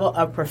just a level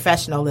of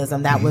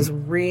professionalism that was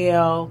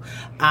real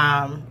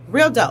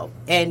dope.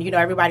 And,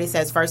 everybody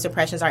says first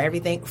impressions are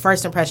everything.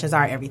 First impressions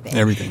are everything.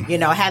 Everything.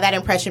 Had that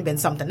impression been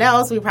something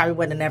else, we probably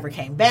wouldn't have never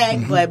came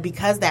back. But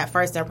because that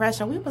first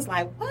impression, we was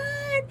like,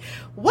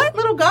 what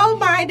little gold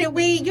mine did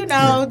we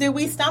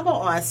stumble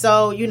on?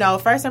 So,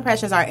 first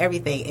impressions are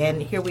everything.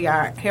 And here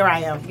I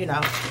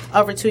am,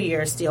 over 2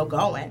 years still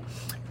going.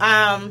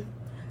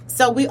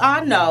 So we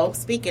all know,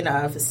 speaking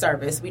of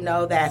service, we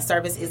know that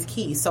service is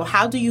key. So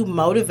how do you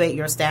motivate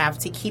your staff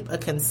to keep a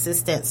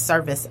consistent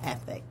service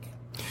ethic?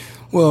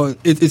 Well,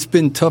 it's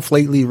been tough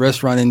lately.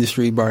 Restaurant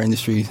industry, bar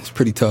industry, it's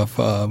pretty tough.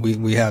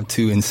 We have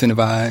to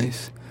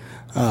incentivize,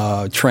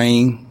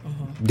 train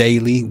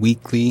daily,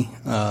 weekly,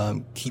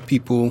 keep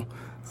people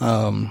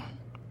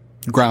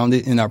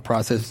grounded in our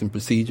processes and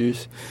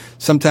procedures.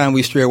 Sometimes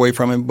we stray away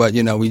from it, but,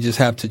 we just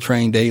have to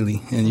train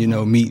daily and,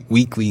 meet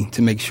weekly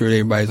to make sure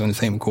everybody's on the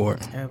same accord.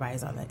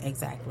 Everybody's on it,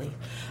 exactly.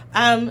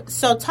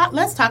 So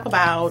let's talk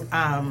about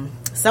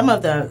some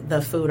of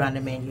the food on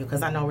the menu,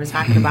 because I know we're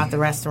talking about the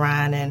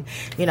restaurant and,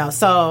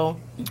 so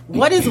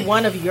what is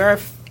one of your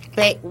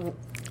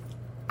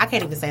I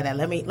can't even say that.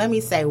 Let me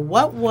say,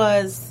 what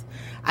was,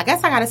 I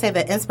guess I got to say,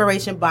 the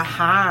inspiration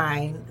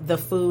behind the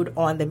food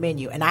on the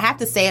menu. And I have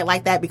to say it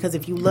like that because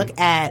if you look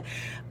at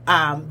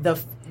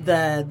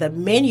the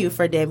menu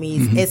for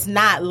Demi's, it's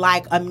not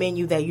like a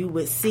menu that you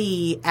would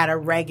see at a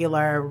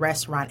regular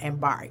restaurant and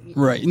bar.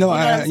 Right.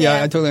 I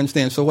totally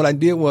understand. So what I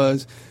did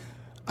was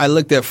I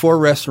looked at 4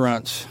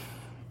 restaurants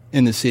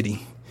in the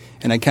city,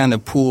 and I kind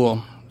of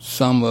pulled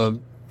some of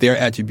their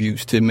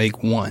attributes to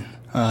make one.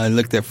 I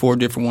looked at 4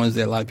 different ones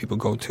that a lot of people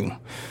go to.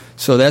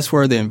 So that's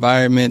where the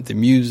environment, the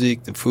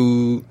music, the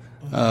food,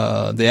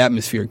 the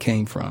atmosphere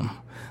came from.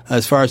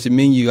 As far as the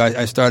menu,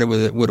 I started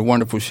with a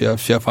wonderful chef,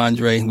 Chef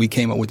Andre. We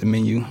came up with the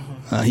menu.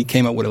 He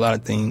came up with a lot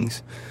of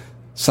things.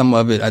 Some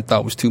of it I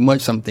thought was too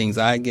much. Some things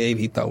I gave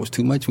he thought was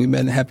too much. We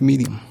met in a happy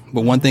medium.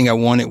 But one thing I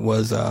wanted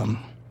was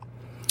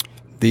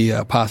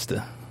the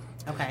pasta,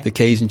 the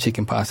Cajun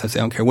chicken pasta. I said,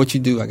 I don't care what you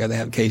do, I got to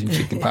have Cajun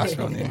chicken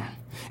pasta on there.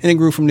 And it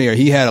grew from there.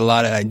 He had a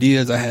lot of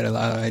ideas. I had a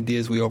lot of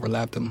ideas. We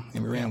overlapped them,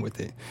 and we ran with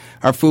it.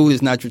 Our food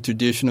is not your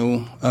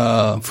traditional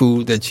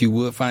food that you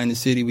would find in the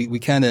city. We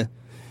kind of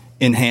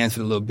enhance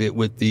it a little bit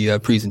with the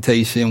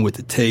presentation, with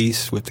the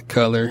taste, with the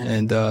color,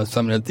 and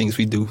some of the things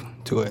we do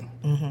to it.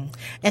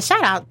 And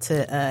shout out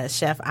to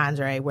Chef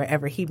Andre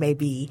wherever he may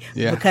be,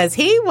 Yeah. because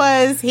he's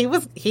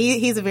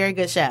a very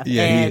good chef.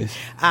 Yeah, and he is.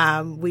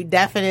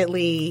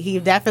 he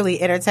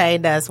definitely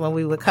entertained us when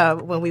we would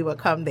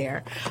come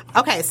there.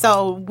 Okay,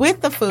 so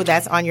with the food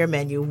that's on your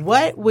menu,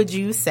 what would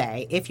you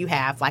say if you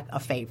have like a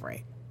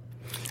favorite?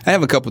 I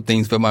have a couple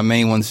things, but my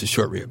main one is the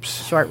short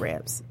ribs. Short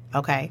ribs.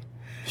 Okay.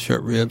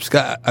 Short ribs.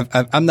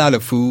 I'm not a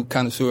food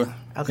connoisseur.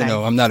 Okay.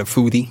 I'm not a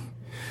foodie.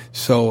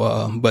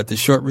 So, but the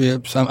short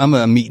ribs, I'm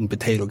a meat and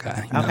potato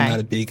guy. Okay. I'm not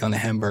a big on the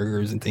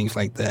hamburgers and things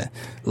like that.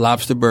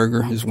 Lobster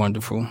burger is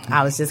wonderful.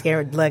 I was just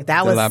scared. Look,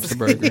 that The was lobster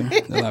burger.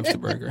 The lobster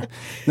burger.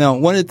 Now,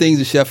 one of the things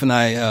the chef and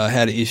I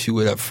had an issue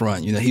with up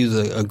front, he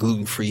was a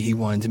gluten-free. He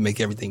wanted to make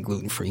everything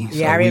gluten-free.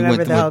 Yeah, I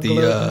remember the whole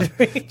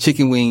gluten-free.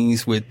 Chicken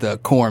wings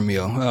with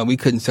cornmeal. We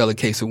couldn't sell a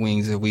case of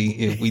wings if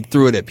we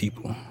threw it at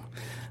people.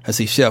 I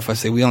say, Chef,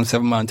 we on the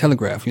 7 Mile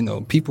Telegraph.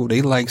 People,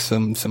 they like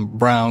some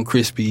brown,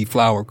 crispy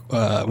flour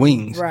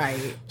wings. Right.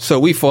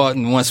 So we fought,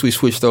 and once we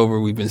switched over,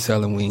 we've been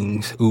selling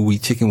wings,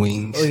 ooey chicken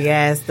wings. Oh,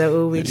 yes, the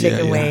ooey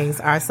chicken Yeah. wings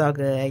are so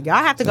good. Y'all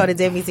have to go to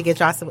Denny's to get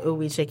y'all some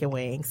ooey chicken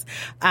wings.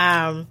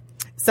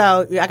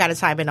 So I got to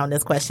chime in on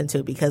this question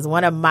too, because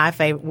one of my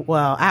favorite,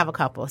 well, I have a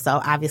couple.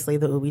 So obviously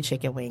the ooey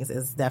chicken wings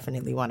is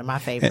definitely one of my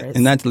favorites.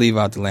 And not to leave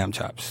out the lamb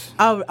chops.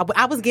 Oh,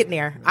 I was getting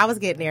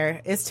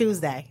there. It's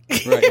Tuesday.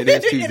 Right, it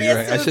is Tuesday, It is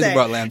right? I should Tuesday. have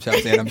brought lamb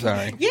chops in, I'm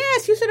sorry.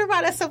 Yes, you should have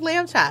brought us some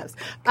lamb chops.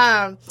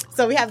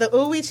 So we have the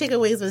ooey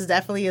chicken wings, which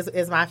definitely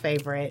is my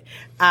favorite.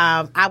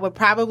 I would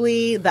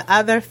probably, the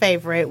other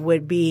favorite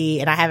would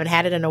be, and I haven't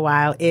had it in a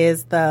while,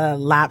 is the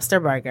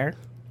lobster burger.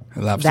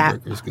 The lobster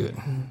burger is good.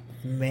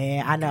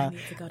 Man, I know. I need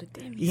to go to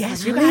Denny's.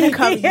 Yes, you gotta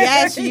come.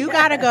 Yes, you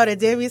gotta go to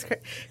Denny's,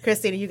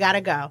 Christina. You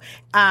gotta go.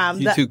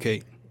 You too,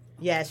 Kate.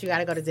 Yes, you got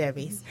to go to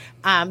Debbie's.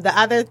 The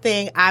other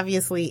thing,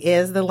 obviously,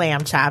 is the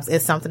lamb chops.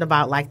 It's something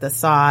about like the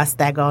sauce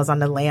that goes on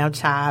the lamb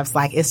chops.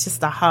 Like it's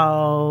just a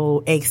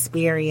whole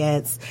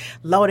experience.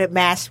 Loaded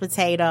mashed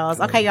potatoes.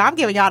 Okay, y'all, I'm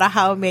giving y'all the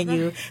whole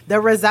menu.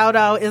 The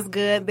risotto is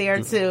good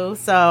there too.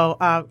 So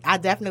I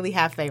definitely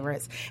have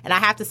favorites. And I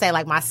have to say,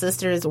 like my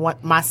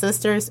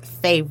sister's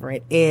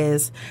favorite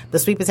is the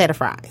sweet potato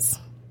fries.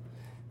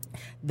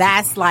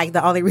 That's like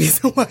the only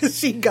reason why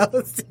she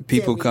goes to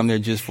People Debbie's. come there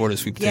just for the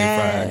sweet potato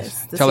Yes,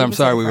 fries. the Tell her sweet I'm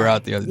sorry potato we were fries.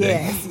 out the other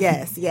day.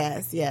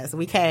 Yes.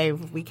 We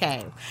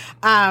came.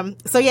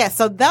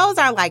 So those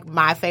are like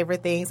my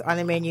favorite things on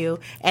the menu.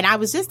 And I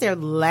was just there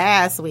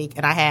last week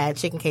and I had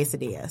chicken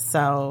quesadillas.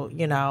 So,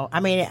 I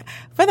mean,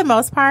 for the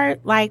most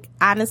part, like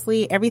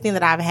honestly, everything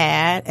that I've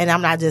had, and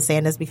I'm not just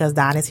saying this because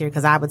Don is here,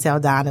 because I would tell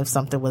Don if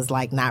something was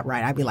like not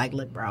right. I'd be like,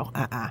 look, bro,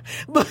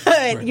 But,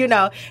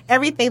 Right.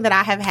 Everything that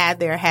I have had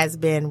there has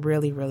been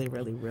really, really,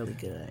 really, really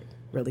good.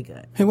 Really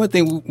good. And one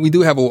thing, we do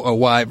have a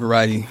wide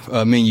variety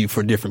menu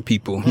for different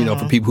people.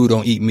 For people who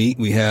don't eat meat,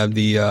 we have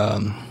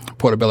the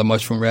portobello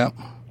mushroom wrap.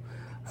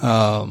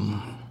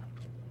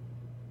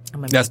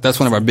 That's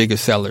one of our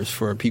biggest sellers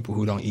for people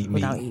who don't eat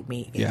meat. Don't eat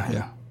meat.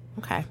 Yeah.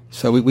 Okay.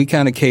 So we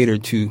kind of cater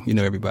to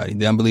everybody.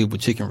 The unbelievable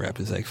chicken wrap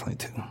is excellent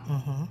too.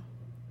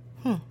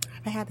 I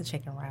haven't had the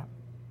chicken wrap.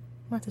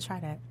 I'm about to try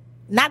that.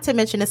 Not to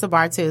mention it's a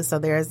bar too, so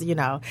there's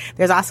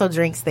there's also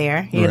drinks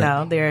there.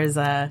 Right. There's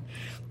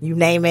you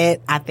name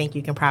it, I think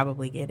you can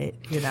probably get it.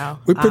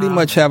 We pretty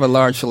much have a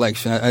large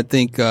selection. I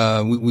think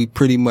we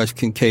pretty much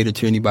can cater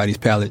to anybody's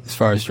palate as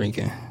far as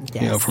drinking.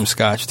 Yes. From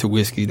scotch to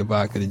whiskey to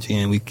vodka to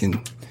gin, we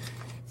can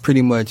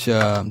pretty much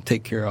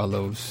take care of all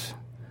those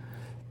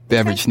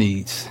beverage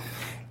needs.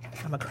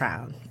 I'm a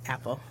Crown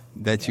Apple.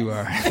 That you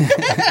are.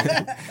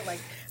 like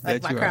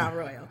That my you Crown are.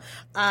 Royal.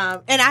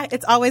 And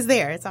it's always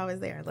there. It's always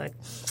there. Look,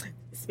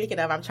 speaking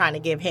of, I'm trying to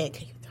give hint.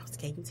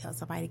 Can you tell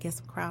somebody to get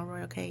some Crown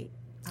Royal cake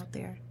out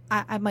there?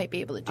 I might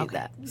be able to do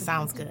that.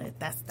 Sounds good.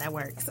 That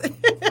works.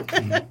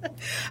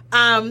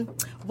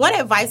 What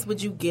advice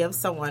would you give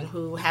someone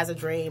who has a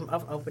dream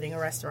of opening a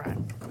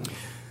restaurant?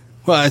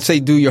 Well, I'd say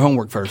do your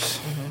homework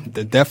first.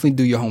 Definitely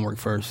do your homework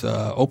first.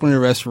 Opening a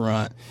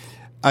restaurant,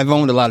 I've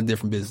owned a lot of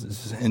different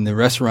businesses, and the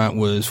restaurant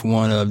was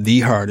one of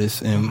the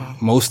hardest and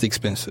most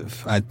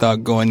expensive. I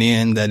thought going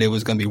in that it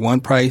was going to be one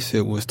price.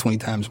 It was 20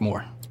 times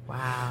more.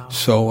 Wow.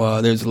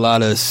 So there's a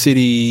lot of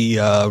city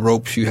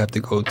ropes you have to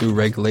go through,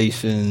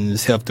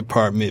 regulations, health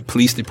department,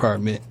 police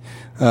department,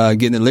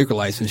 getting a liquor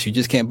license. You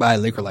just can't buy a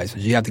liquor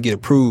license. You have to get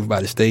approved by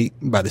the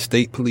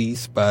state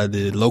police, by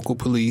the local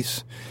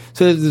police.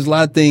 So there's a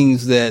lot of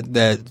things that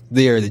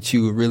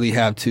you would really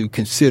have to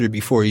consider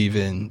before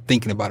even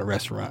thinking about a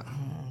restaurant.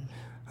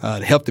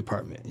 The health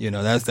department,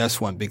 that's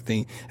one big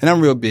thing. And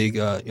I'm real big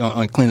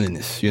on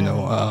cleanliness, you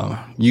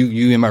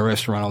in my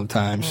restaurant all the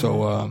time.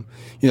 So,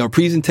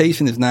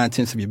 presentation is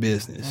 9/10 of your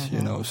business,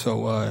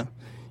 So,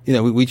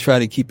 we try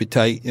to keep it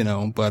tight,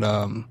 but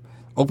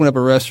opening up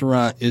a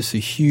restaurant is a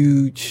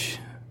huge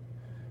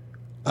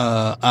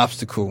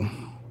obstacle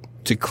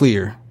to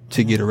clear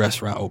to get a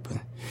restaurant open.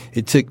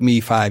 It took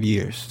me 5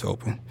 years to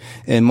open.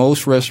 And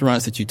most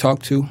restaurants that you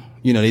talk to,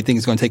 they think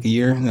it's going to take a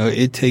year. No,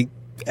 it take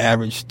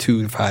average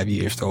 2 to 5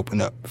 years to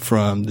open up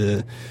from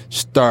the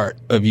start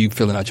of you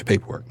filling out your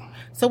paperwork.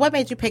 So what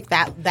made you pick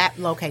that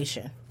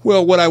location?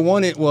 Well, what I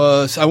wanted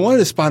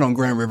a spot on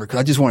Grand River because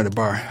I just wanted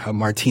a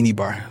martini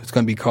bar. It's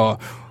going to be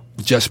called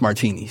Just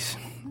Martinis.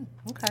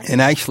 Okay.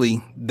 And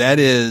actually, that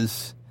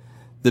is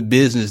the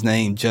business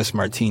name, Just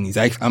Martinis.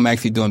 I'm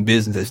actually doing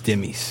business as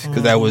Demi's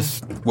because that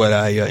was what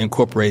I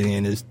incorporated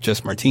in as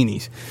Just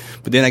Martinis.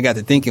 But then I got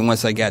to thinking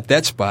once I got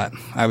that spot,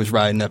 I was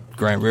riding up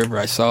Grand River.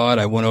 I saw it.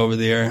 I went over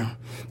there.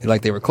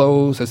 They were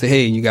closed. I said,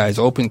 hey, you guys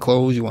open,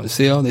 closed? You want to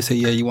sell? They said,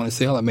 yeah, you want to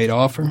sell? I made an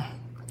offer.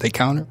 They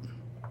countered.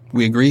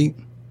 We agreed.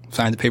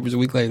 Signed the papers a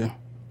week later.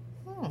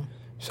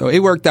 So it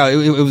worked out.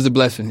 It was a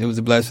blessing. It was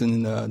a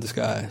blessing in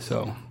disguise.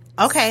 So.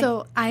 Okay.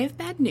 So I have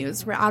bad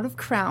news. We're out of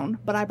Crown,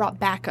 but I brought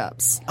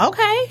backups.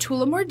 Okay.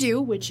 Tullamore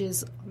Dew, which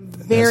is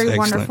very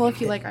wonderful excellent.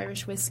 if you like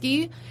Irish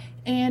whiskey.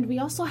 And we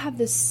also have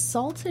this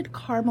salted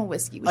caramel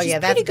whiskey, which is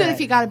that's pretty good good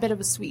if you got a bit of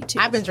a sweet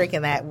tooth. I've been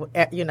drinking that,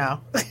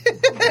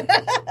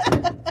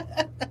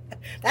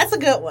 That's a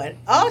good one.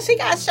 Oh, she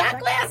got shot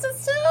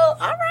glasses too. All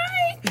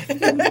right.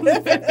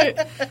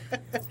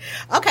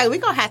 Okay, we're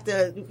going to have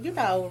to,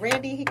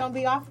 Randy, he going to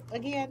be off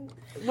again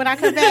when I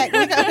come back. We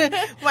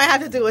might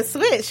have to do a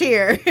switch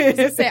here.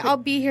 Say, I'll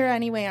be here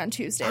anyway on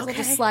Tuesdays. Okay. We'll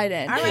just slide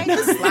in. All right,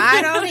 just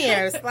slide on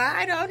here.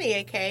 Slide on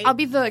in, Kate. I'll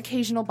be the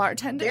occasional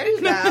bartender. There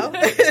you go.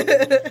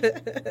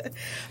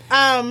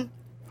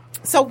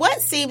 So what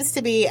seems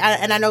to be,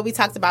 and I know we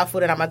talked about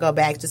food and I'm going to go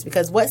back just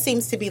because, what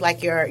seems to be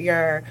like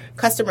your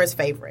customers'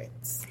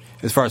 favorites?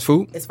 As far as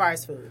food? As far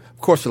as food.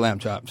 Of course, the lamb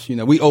chops.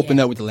 We opened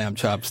up with the lamb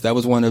chops. That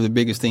was one of the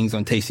biggest things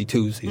on Tasty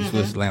Tuesdays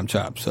was lamb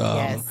chops.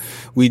 Yes.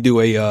 We do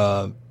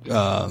a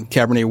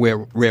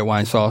Cabernet red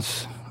wine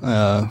sauce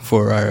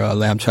for our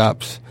lamb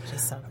chops.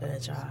 Just so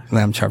good, y'all.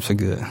 Lamb chops are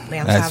good.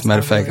 As a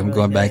matter of fact, I'm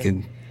going back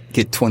and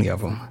get 20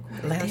 of them.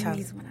 Lamb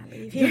chops.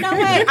 You know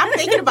what? I'm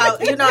thinking about,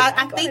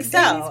 I think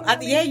so.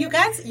 Yeah, you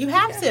have to. You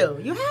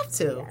have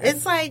to.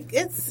 It's like,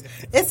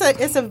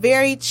 it's a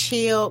very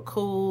chill,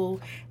 cool,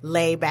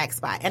 laid back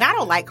spot. And I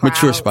don't like crowds.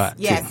 Mature spot.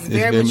 Yes, it's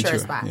very mature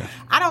spot. Yeah.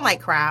 I don't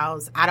like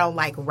crowds. I don't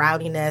like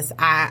rowdiness.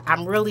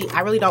 I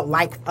really don't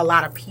like a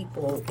lot of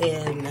people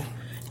in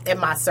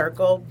my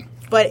circle.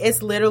 But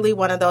it's literally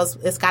one of those,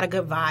 it's got a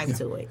good vibe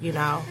to it,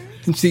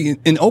 And see,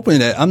 in opening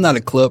that, I'm not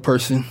a club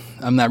person.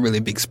 I'm not really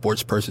a big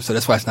sports person, so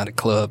that's why it's not a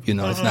club.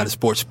 It's not a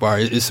sports bar.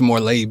 It's a more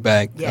laid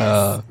back,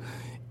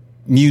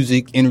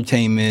 music,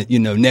 entertainment,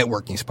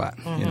 networking spot.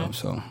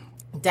 So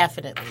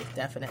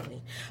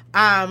definitely.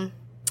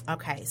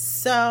 Okay,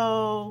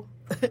 so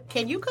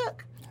can you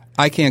cook?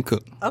 I can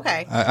cook.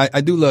 Okay,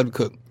 I do love to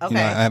cook.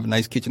 Okay, I have a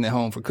nice kitchen at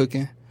home for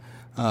cooking,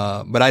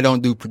 but I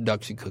don't do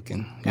production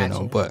cooking.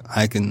 Gotcha. But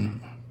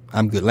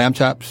I'm good. Lamb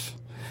chops.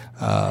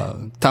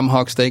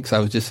 Tomahawk steaks. I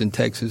was just in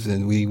Texas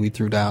and we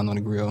threw down on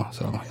the grill.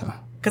 So yeah.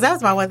 Because that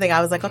was my one thing.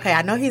 I was like, okay,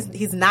 I know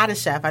he's not a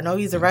chef. I know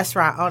he's a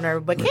restaurant owner,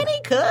 but can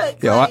he cook?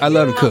 Yeah, I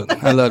love to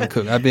cook. I love to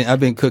cook. I've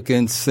been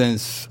cooking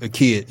since a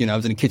kid. I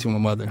was in the kitchen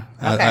with my mother.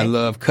 Okay. I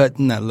love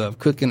cutting. I love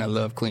cooking. I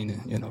love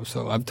cleaning.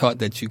 So I'm taught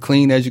that you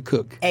clean as you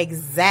cook.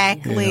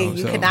 Exactly.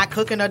 You cannot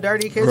cook in a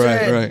dirty kitchen.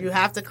 Right. You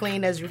have to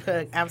clean as you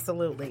cook.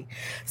 Absolutely.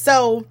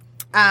 So,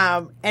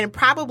 and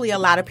probably a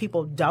lot of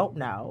people don't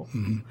know.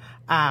 Mm-hmm.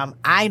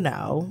 I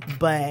know,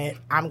 but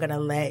I'm gonna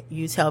let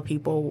you tell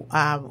people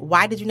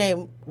why did you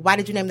name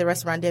the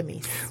restaurant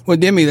Demi's? Well,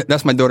 Demi,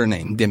 that's my daughter's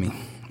name, Demi,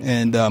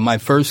 and my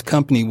first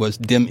company was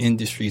Dem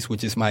Industries,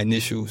 which is my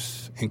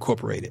initials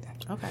incorporated.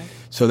 Okay.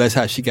 So that's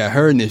how she got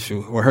her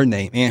initial or her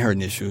name and her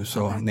initials.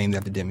 So I named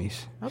after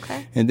Demi's.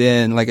 Okay. And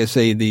then, like I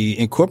say, the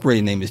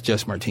incorporated name is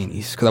Just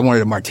Martinis because I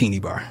wanted a martini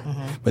bar.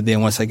 Mm-hmm. But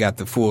then once I got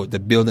the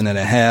building that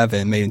I have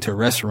and made it into a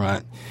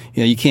restaurant,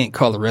 you can't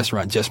call a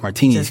restaurant Just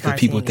Martinis because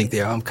people think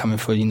I'm coming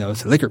for,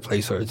 it's a liquor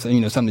place or it's,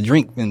 something to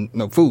drink and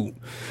no food.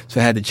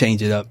 So I had to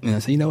change it up. And I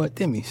said, you know what,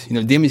 Demi's.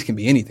 Demi's can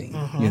be anything.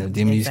 Mm-hmm.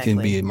 Demi's can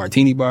be a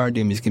martini bar.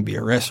 Demi's can be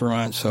a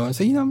restaurant. So I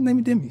said, I'm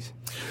naming Demi's.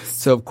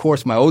 So, of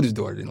course, my oldest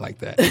daughter didn't like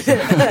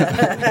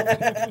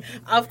that.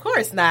 Of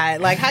course not.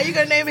 Like, how you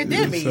going to name it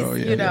Demi's,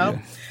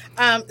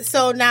 Yeah.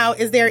 So now,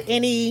 is there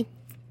any,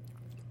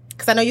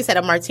 because I know you said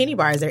a martini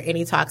bar, is there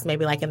any talks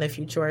maybe like in the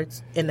future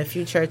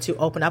to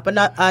open up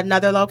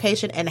another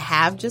location and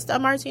have just a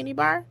martini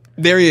bar?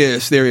 There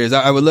is.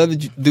 I would love to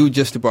do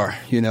just a bar,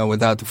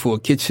 without the full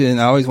kitchen.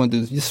 I always want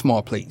to do just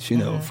small plates,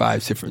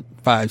 5,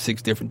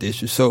 6 different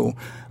dishes. So,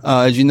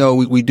 as you know,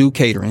 we do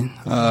catering.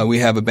 We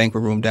have a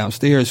banquet room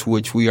downstairs,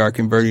 which we are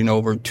converting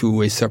over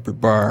to a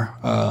separate bar.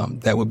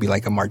 That would be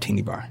like a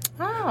martini bar.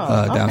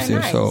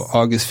 Downstairs. Okay, nice. So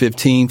August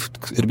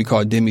 15th, it'll be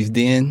called Demi's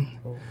Den.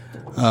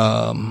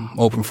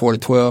 Open 4 to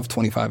 12,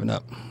 25 and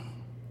up.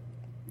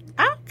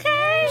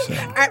 So.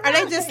 Are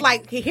they just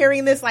like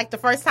hearing this like the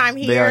first time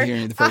here? They are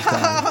hearing it the first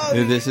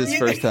time. This is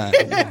first time.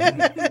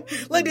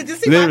 Look, did you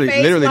see literally, my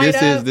face? Literally,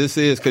 up? this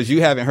is because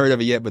you haven't heard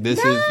of it yet, but this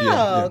is.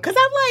 No, because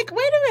I'm like,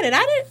 wait a minute,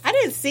 I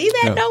didn't see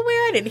that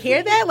nowhere. I didn't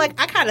hear that. Like,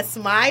 I kind of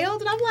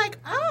smiled and I'm like,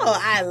 Oh,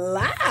 I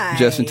like.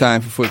 Just in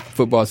time for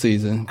football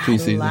season,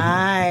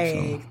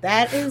 preseason.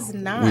 That is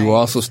nice. We will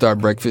also start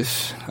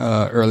breakfast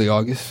early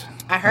August.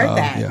 I heard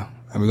that. Yeah.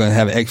 And we're going to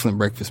have an excellent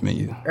breakfast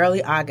menu.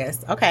 Early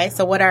August. Okay.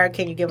 So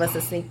can you give us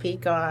a sneak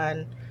peek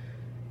on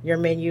your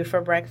menu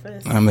for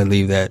breakfast? I'm going to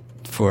leave that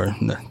for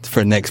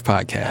next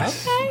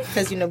podcast. Okay.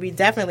 Because, we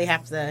definitely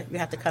have to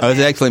come It's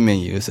an excellent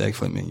menu. It's an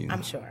excellent menu.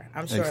 I'm sure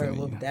Excellent it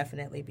will menu.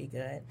 definitely be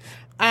good.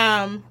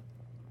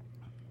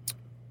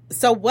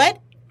 So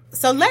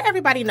let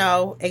everybody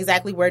know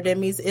exactly where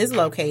Demi's is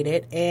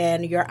located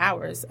and your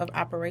hours of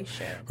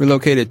operation. We're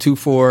located at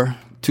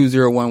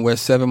 24201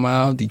 West 7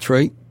 Mile,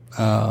 Detroit,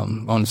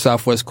 on the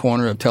southwest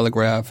corner of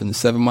Telegraph and the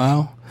 7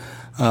 Mile.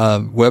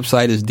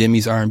 Website is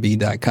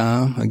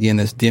demisrnb.com. Again,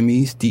 that's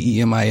Demis,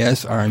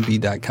 Demis,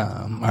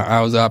 rnb.com. Our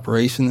hours of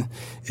operation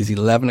is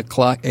 11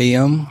 o'clock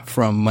a.m.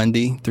 from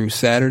Monday through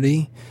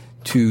Saturday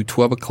to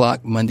 12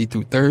 o'clock Monday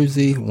through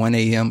Thursday, 1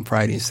 a.m.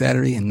 Friday and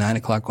Saturday, and 9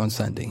 o'clock on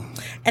Sunday.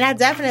 And I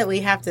definitely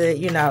have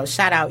to,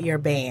 shout out your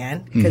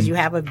band because you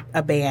have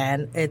a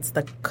band. It's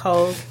the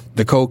Cold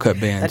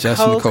Cut Band,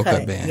 Justin the Cold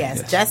Cut Band.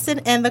 Yes, Justin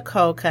and the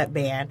Cold Cut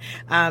Band.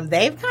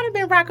 They've kind of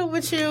been rocking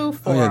with you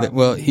for...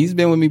 Well, he's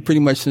been with me pretty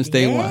much since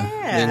day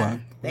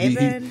one. They've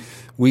been...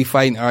 We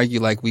fight and argue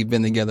like we've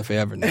been together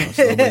forever now.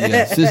 So,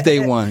 since day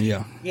one,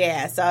 yeah.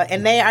 Yeah, so,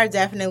 and they are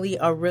definitely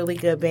a really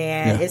good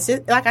band. Yeah. It's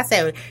just, like I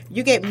said,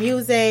 you get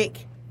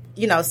music,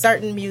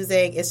 certain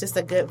music, it's just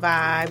a good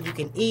vibe. You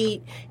can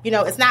eat,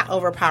 it's not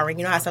overpowering.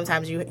 You know how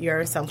sometimes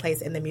you're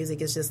someplace and the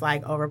music is just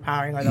like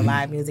overpowering or the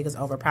live music is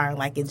overpowering,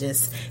 like it's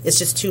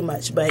just too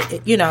much. But,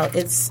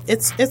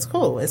 it's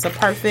cool. It's a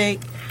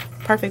perfect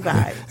vibe.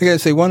 I gotta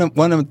say, one of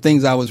the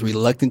things I was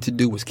reluctant to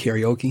do was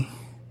karaoke.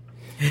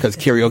 Because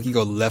karaoke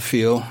go left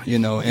field,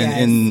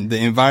 and the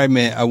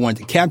environment I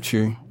wanted to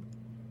capture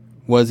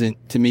wasn't,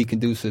 to me,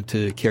 conducive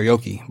to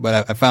karaoke.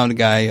 But I found a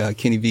guy,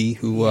 Kenny V,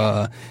 who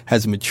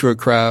has a mature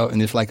crowd,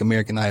 and it's like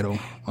American Idol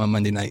on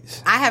Monday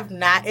nights. I have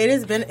not. It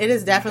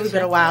has definitely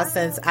been a while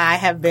since I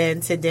have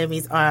been to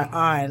Demi's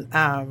on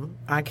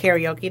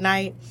karaoke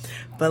night.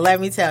 But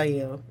let me tell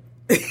you.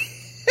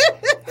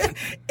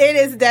 It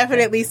is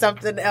definitely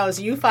something else.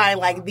 You find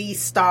like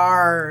these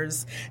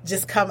stars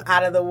just come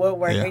out of the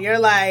woodwork, and you're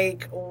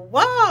like,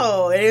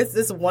 "Whoa!" And it's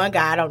this one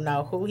guy. I don't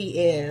know who he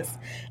is,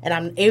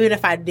 and even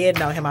if I did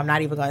know him, I'm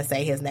not even going to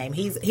say his name.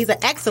 He's an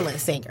excellent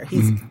singer.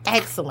 He's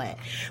excellent.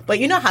 But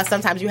you know how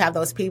sometimes you have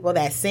those people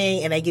that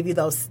sing and they give you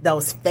those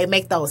they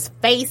make those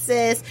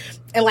faces,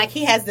 and like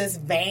he has this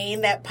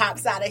vein that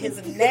pops out of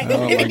his neck.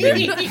 Oh,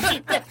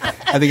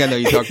 I think I know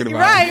you're talking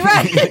about.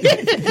 Right.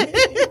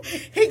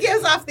 He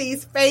gives off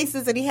these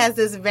faces, and he has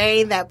this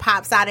vein that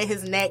pops out of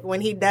his neck when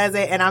he does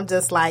it, and I'm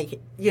just like,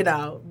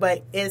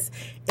 but it's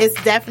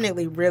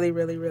definitely really,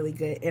 really, really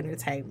good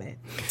entertainment.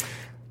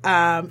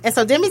 And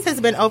so Demi's has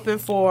been open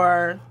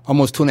for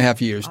almost 2.5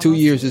 years. 2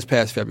 years this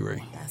past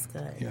February. That's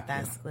good. Yeah,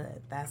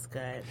 That's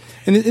good.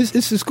 And it's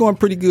just going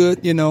pretty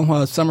good.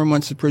 Summer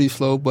months are pretty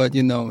slow, but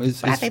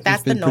I think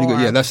that's been the norm. Pretty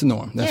good. Yeah, that's the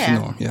norm. That's the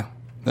norm. Yeah.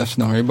 That's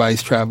no.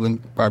 Everybody's traveling,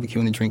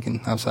 barbecuing, and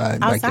drinking outside.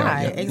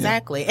 Backyard.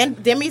 Exactly. Yeah.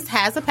 And Demi's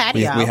has a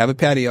patio. We have a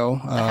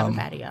patio.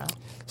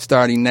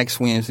 Starting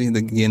next Wednesday.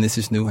 Again, this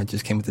is new. I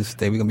just came with this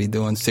today. We're going to be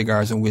doing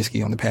cigars and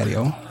whiskey on the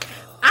patio.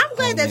 I'm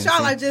glad that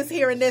y'all are just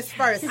hearing this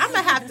first. I'm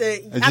going to have to...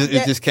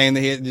 It just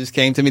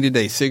came to me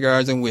today.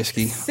 Cigars and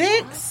whiskey.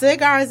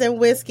 Cigars and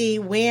whiskey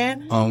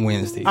when? On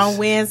Wednesdays. On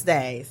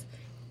Wednesdays.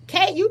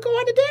 Kate, you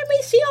going to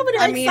Demi? She over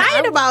there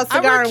excited about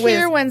cigar and whiskey. I work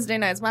here Wednesday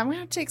nights, but I'm going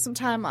to take some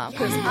time off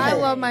because I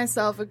love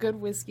myself a good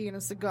whiskey and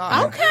a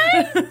cigar.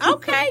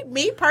 Okay.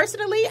 Me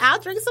personally, I'll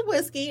drink some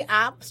whiskey.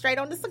 I'm straight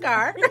on the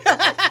cigar.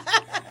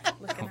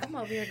 Look, and I'm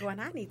over here going,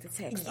 I need to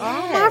text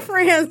all my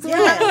friends.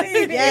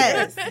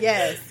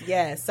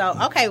 Yes. So,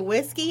 okay,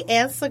 whiskey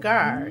and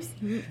cigars.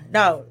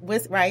 No,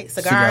 right?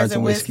 Cigars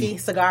and whiskey.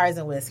 Cigars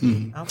and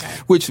whiskey. Okay.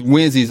 Which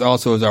Wednesdays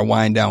also is our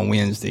Wine Down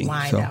Wednesday.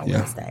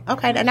 Wednesday.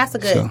 Okay, and that's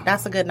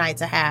a good night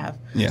to have.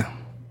 Yeah.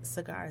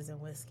 Cigars and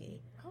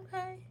whiskey.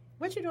 Okay.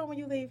 What you doing when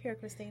you leave here,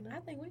 Christina? I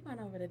think we're going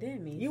over to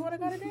Demi's. You want to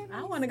go to Demi's?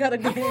 I want to go to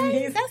Demi's.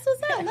 Okay, that's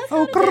what's up. Let's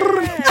go to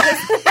Demi's.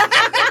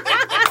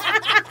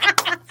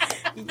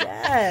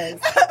 Yes.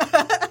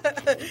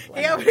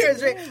 He over here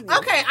drinking.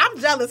 Okay, I'm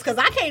jealous because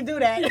I can't do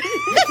that.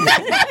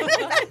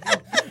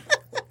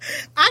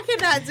 I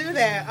cannot do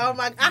that. Oh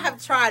my! I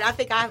have tried. I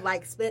think I've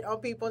spit on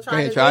people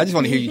trying to. Try. I just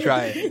want to hear you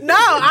try it. No,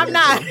 I'm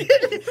not.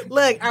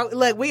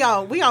 Look. We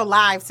on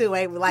live too,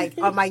 ain't we? Like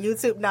on my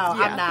YouTube. No,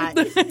 I'm not.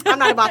 I'm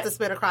not about to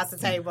spit across the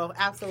table.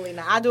 Absolutely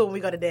not. I do it when we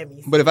go to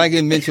Demi's. But if I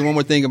can mention one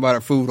more thing about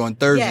our food on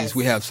Thursdays,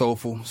 we have Soul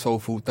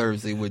Food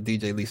Thursday with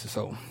DJ Lisa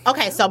Soul.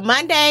 Okay, so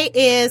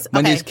Monday's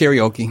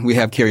karaoke. We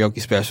have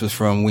karaoke specials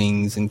from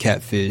wings and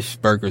catfish,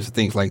 burgers, and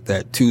things like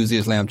that. Tuesday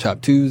is Lamb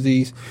Chop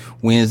Tuesdays.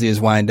 Wednesday is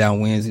Wine Down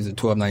Wednesdays at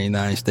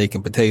 $12.99 steak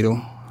and potato.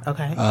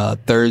 Okay.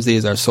 Thursday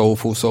is our Soul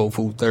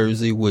Food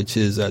Thursday, which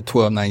is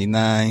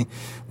 $12.99,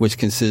 which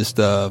consists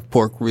of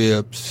pork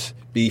ribs,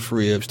 beef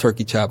ribs,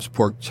 turkey chops,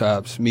 pork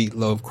chops,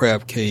 meatloaf,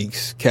 crab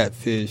cakes,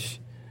 catfish,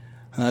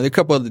 There are a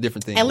couple other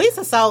different things. And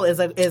Lisa Soul I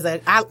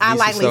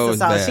like Lisa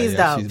Soul. She's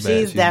dope.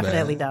 She's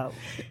definitely dope.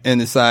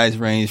 And the size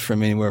range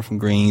from anywhere from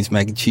greens,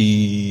 mac and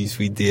cheese.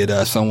 We did,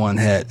 someone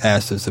had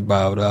asked us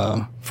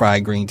about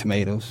fried green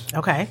tomatoes.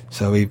 Okay.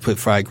 So we put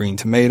fried green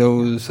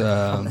tomatoes.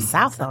 From the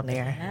South on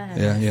there.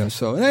 Yeah.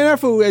 So and our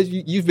food, as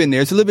you've been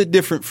there, it's a little bit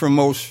different from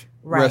most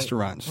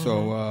restaurants.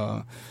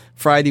 So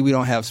Friday, we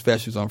don't have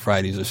specials on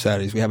Fridays or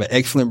Saturdays. We have an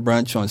excellent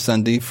brunch on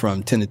Sunday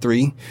from 10 to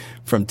 3.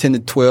 From 10 to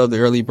 12, the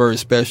early bird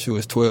special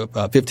is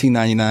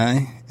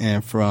 $15.99.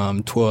 And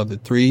from 12 to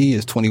 3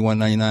 is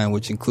 $21.99,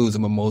 which includes a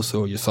mimosa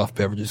or your soft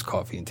beverages,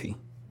 coffee and tea.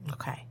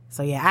 Okay.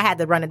 So yeah, I had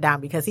to run it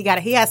down because he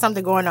has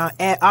something going on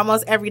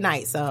almost every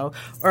night.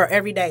 Or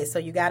every day. So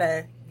you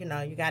gotta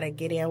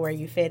get in where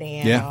you fit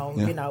in.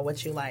 You know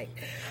what you like.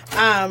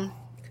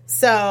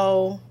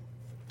 So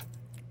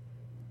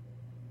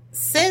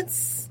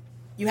since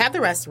you have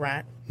the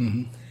restaurant,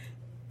 and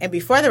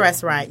before the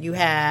restaurant, you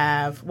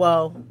have,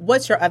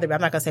 what's your other, I'm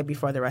not going to say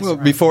before the restaurant.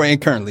 Well, before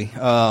and currently,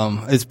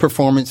 it's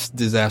performance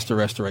disaster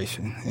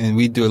restoration, and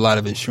we do a lot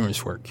of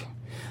insurance work.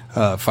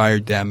 Fire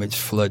damage,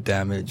 flood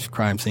damage,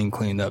 crime scene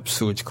cleanup,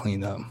 sewage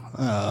cleanup.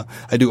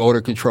 I do odor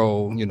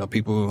control,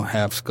 people who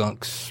have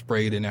skunks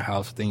sprayed in their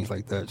house, things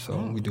like that, so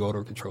we do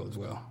odor control as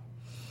well.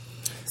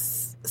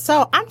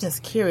 So I'm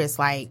just curious,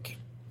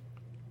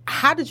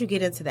 how did you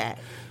get into that?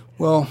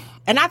 Well,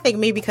 and I think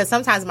maybe because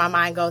sometimes my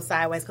mind goes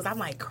sideways because I'm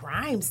like,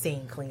 crime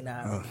scene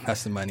cleanup. Oh,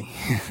 that's the money.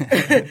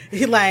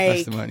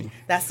 That's the money.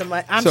 That's the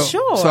money. I'm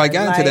sure. So I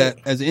got into that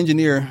as an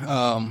engineer.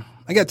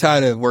 I got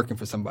tired of working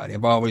for somebody.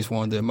 I've always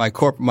wanted to.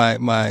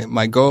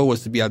 My goal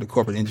was to be out of the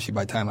corporate industry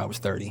by the time I was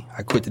 30.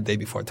 I quit the day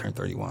before I turned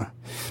 31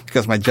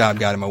 because my job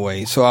got in my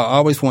way. So I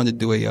always wanted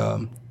to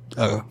do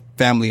a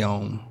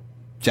family-owned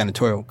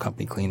janitorial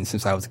company cleaning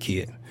since I was a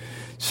kid.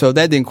 So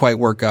that didn't quite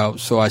work out.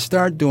 So I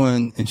started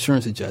doing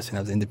insurance adjusting. I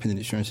was independent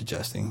insurance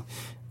adjusting.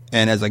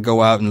 And as I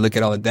go out and look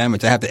at all the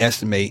damage, I have to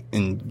estimate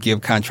and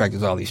give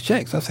contractors all these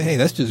checks. I say, hey,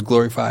 that's just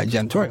glorified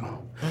janitorial.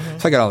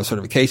 So I got all the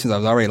certifications. I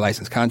was already a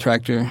licensed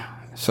contractor.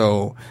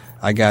 So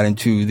I got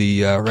into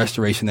the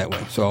restoration that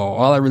way. So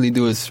all I really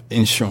do is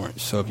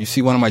insurance. So if you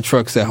see one of my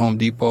trucks at Home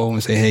Depot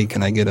and say, hey,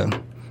 can I get an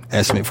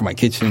estimate for my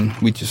kitchen?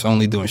 We just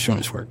only do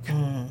insurance work.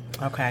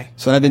 Okay.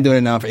 So I've been doing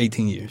it now for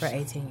 18 years. For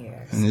 18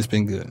 years. And it's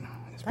been good.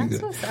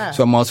 That's what's up.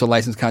 So I'm also a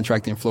licensed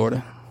contractor in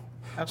Florida.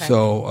 Okay.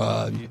 So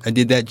I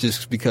did that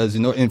just because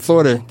in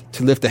Florida,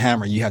 to lift a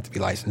hammer, you have to be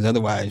licensed.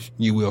 Otherwise,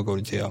 you will go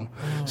to jail.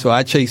 So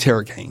I chase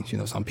hurricanes.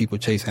 Some people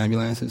chase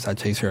ambulances. I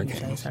chase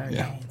hurricanes.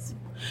 Yeah.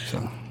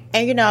 So.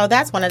 And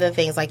that's one of the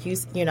things. Like you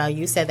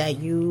said that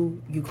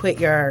you quit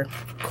your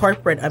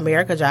corporate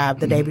America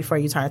job the day before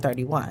you turned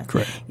 31.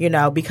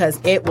 Correct. Because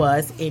it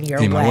was in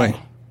your my way.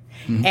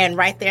 And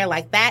right there,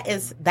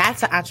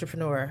 that's an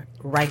entrepreneur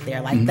right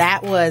there.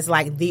 That was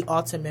the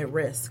ultimate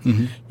risk.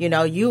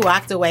 You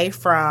walked away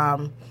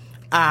from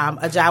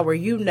a job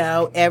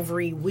where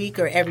every week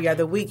or every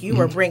other week you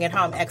were bringing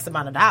home X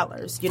amount of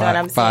dollars. You know what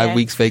I'm saying? 5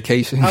 weeks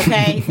vacation.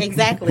 Okay,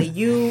 exactly.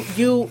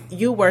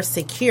 You were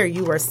secure.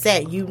 You were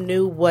set. You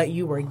knew what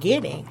you were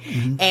getting.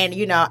 And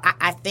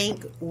I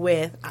think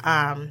with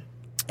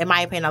in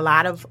my opinion, a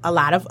lot of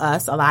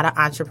us, a lot of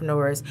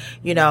entrepreneurs,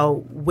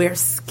 we're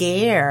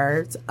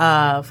scared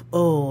of,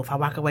 if I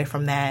walk away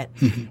from that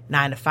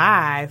 9 to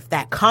 5,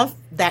 that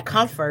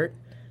comfort,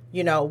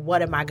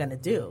 what am I going to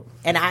do?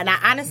 And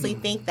I honestly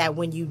think that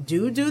when you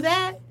do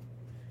that,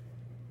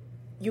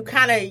 you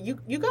kind of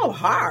you go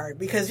hard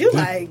because you're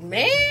like,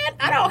 man,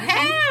 I don't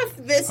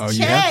have this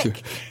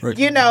check,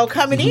 right.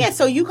 Coming in.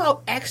 So you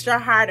go extra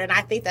hard, and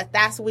I think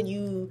that's when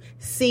you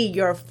see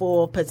your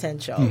full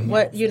potential.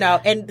 What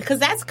and because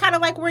that's kind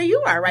of like where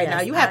you are right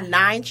now. You have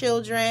 9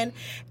 children.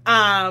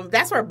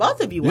 That's where both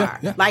of you are.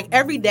 Yeah.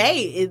 Every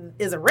day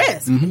is a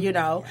risk. You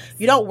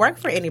don't work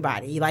for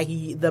anybody.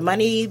 The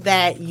money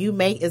that you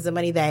make is the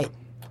money that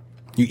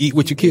you eat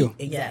what you kill.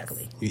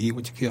 Exactly. You eat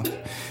what you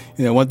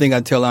kill. One thing I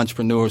tell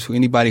entrepreneurs,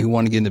 anybody who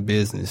want to get into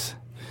business,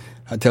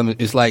 I tell them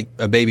it's like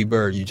a baby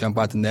bird. You jump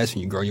out the nest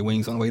and you grow your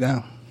wings on the way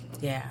down.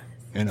 Yeah.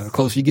 The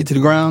closer you get to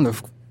the ground,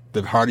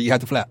 the harder you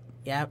have to flap.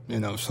 Yep.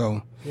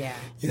 So. Yeah.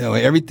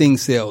 Everything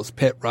sells.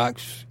 Pet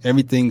rocks,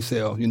 everything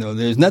sells.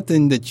 There's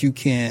nothing that you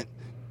can't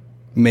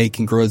make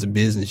and grow as a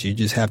business. You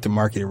just have to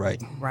market it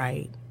right.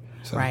 Right.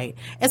 Right.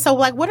 And so,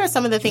 what are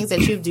some of the things that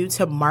you do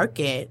to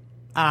market?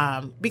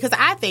 Because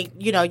I think,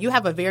 you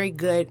have a very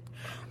good,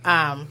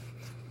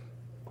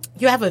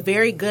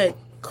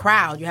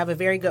 crowd. You have a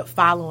very good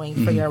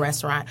following for your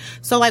restaurant.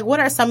 So, what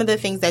are some of the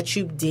things that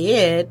you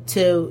did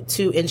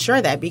to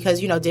ensure that? Because,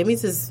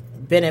 Demi's has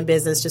been in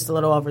business just a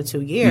little over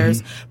 2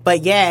 years,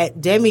 but yet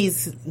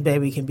Demi's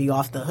baby can be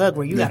off the hook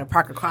where you got to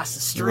park across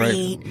the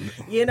street,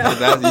 When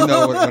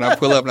I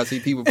pull up and I see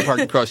people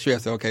parked across the street, I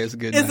say, okay, it's a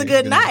good night. It's a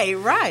good night,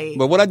 right.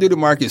 But what I do to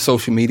market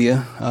social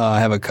media,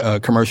 I have a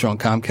commercial on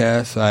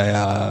Comcast.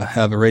 I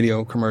have a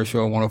radio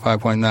commercial,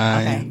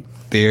 105.9.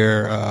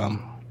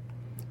 Okay.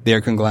 They're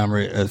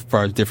conglomerate as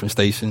far as different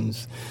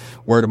stations.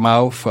 Word of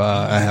mouth,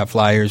 I have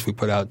flyers we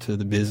put out to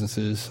the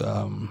businesses.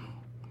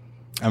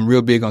 I'm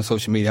real big on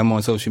social media. I'm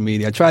on social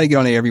media. I try to get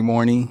on there every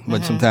morning,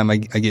 but sometimes I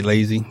get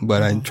lazy.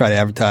 But I try to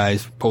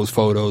advertise, post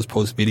photos,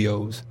 post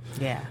videos.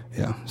 Yeah.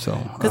 Yeah. So,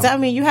 because I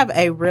mean, you have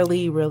a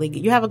really, really,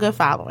 you have a good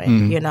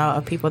following, you know,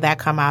 of people that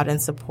come out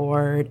and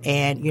support,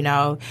 and you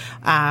know,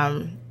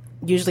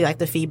 usually like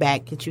the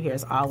feedback that you hear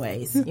is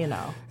always, you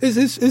know,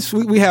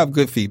 we have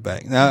good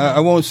feedback. Now,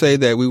 I won't say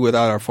that we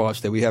without our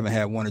faults that we haven't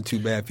had one or two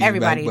bad feedback.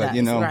 Everybody but does,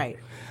 you know, right.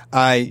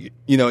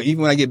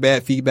 Even when I get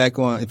bad feedback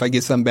if I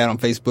get something bad on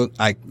Facebook,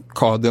 I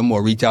call them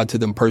or reach out to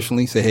them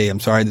personally, say, hey, I'm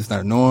sorry, this is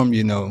not a norm,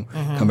 you know,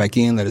 come back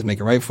in, let us make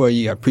it right for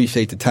you. I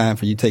appreciate the time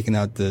for you taking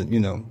out the, you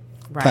know,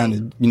 time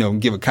to, you know,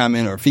 give a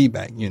comment or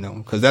feedback, you know,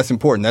 because that's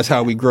important. That's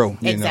how we grow,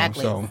 you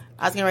exactly. know. So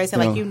I was going to say,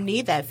 like, you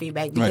need that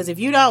feedback, because if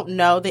you don't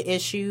know the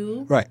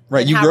issue. Right.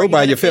 You grow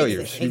by your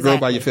failures. You grow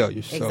by your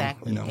failures. So,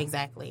 exactly. You know,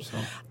 exactly.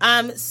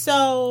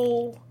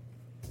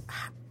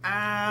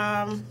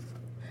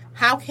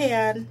 How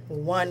can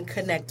one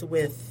connect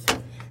with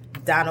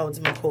Donald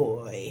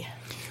McCoy?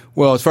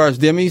 Well, as far as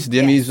Demi's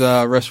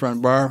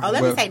restaurant bar. Oh,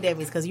 let me say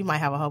Demi's, because you might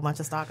have a whole bunch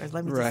of stalkers.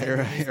 Let me just say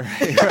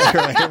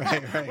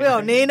Right. We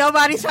don't need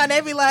nobody trying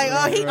to be like,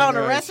 oh, he own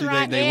a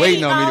restaurant. They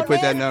waiting on me to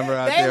put that number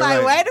out there. They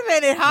like, wait a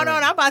minute, hold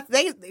on. I'm about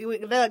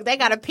to, they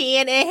got a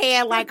pen in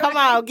hand, like, come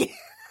on.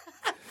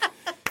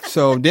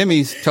 So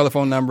Demi's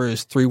telephone number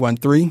is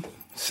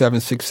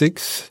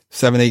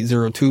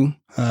 313-766-7802.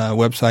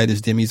 Website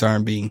is Demi's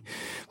R&B.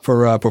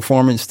 For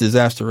performance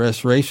disaster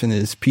restoration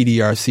is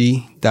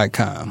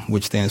PDRC.com,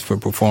 which stands for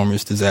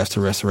Performance Disaster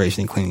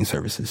Restoration and Cleaning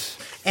Services.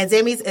 And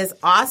Demi's is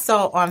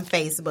also on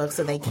Facebook,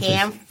 so they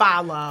can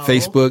follow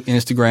Facebook,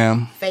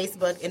 Instagram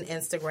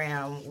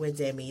with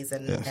Demi's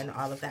and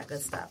all of that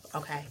good stuff.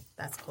 Okay,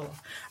 that's cool.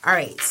 All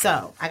right,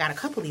 so I got a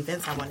couple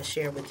events I want to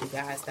share with you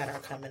guys that are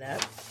coming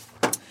up.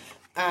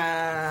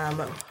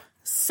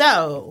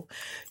 So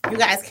you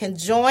guys can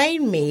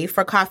join me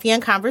for Coffee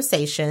and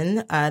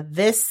Conversation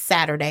this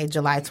Saturday,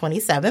 July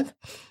 27th,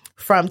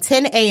 from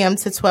 10 a.m.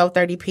 to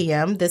 12:30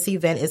 p.m. This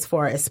event is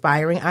for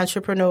aspiring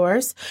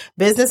entrepreneurs,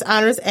 business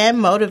owners, and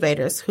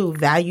motivators who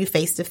value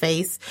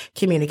face-to-face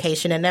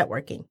communication and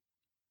networking.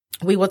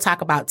 We will talk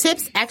about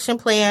tips, action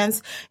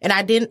plans, and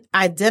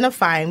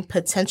identifying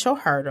potential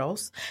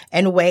hurdles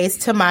and ways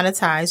to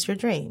monetize your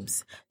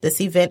dreams.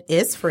 This event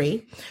is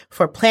free.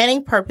 For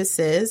planning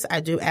purposes,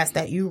 I do ask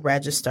that you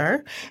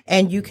register,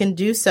 and you can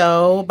do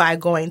so by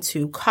going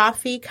to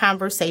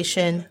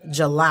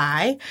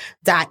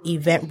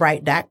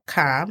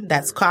coffeeconversationjuly.eventbrite.com.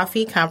 That's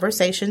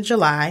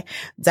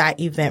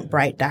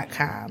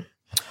coffeeconversationjuly.eventbrite.com.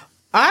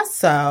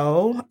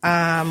 Also,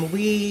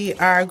 we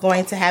are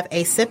going to have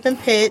a sip and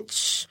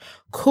pitch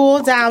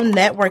cool down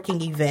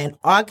networking event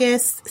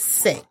August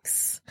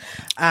 6th.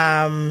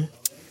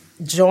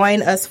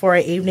 Join us for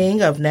an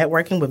evening of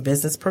networking with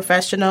business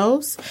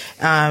professionals,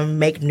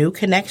 make new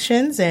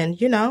connections, and,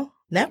 you know,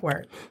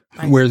 network.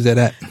 Where's that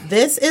at?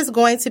 This is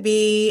going to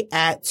be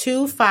at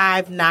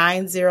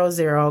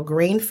 25900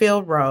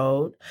 Greenfield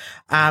Road,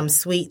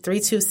 Suite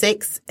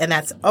 326, and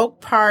that's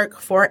Oak Park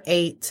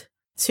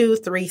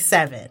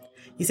 48237.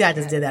 You see, I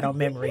just did that on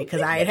memory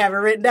because I have it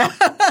written down.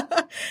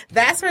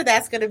 That's where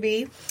that's going to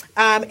be.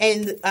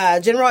 And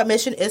general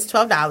admission is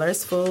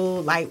 $12.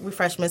 Food, light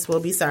refreshments will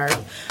be served.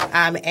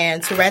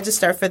 And to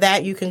register for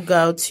that, you can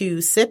go to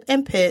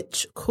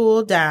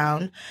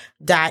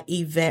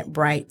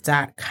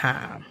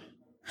sipandpitchcooldown.eventbrite.com.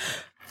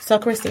 So,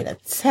 Christina,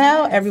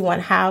 tell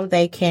everyone how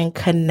they can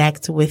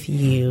connect with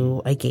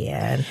you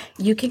again.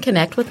 You can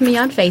connect with me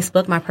on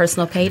Facebook. My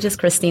personal page is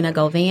Christina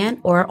Govan,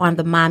 or on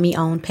the Mommy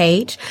Owned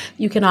page.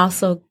 You can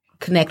also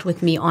connect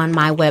with me on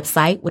my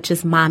website, which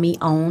is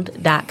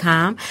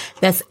mommyowned.com.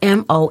 That's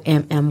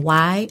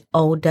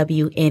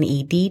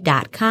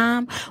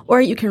mommyowned.com.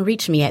 Or you can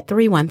reach me at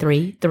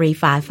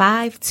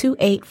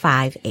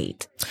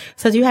 313-355-2858.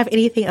 So do you have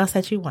anything else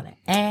that you want to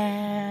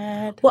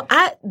add? Well,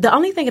 the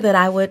only thing that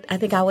I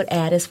think I would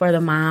add is for the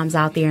moms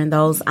out there and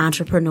those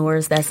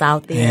entrepreneurs that's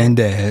out there. And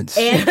dads.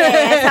 And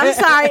dads. I'm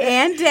sorry.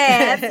 And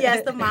dads.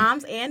 Yes, the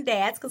moms and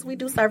dads, because we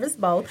do service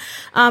both.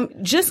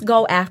 Just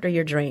go after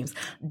your dreams.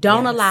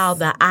 Don't allow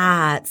the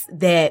odds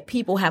that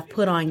people have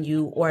put on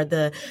you or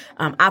the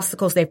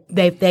obstacles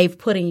they've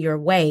put in your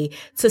way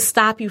to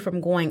stop you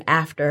from going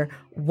after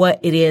what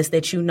it is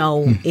that you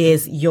know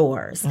is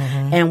yours,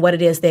 and what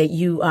it is that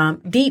you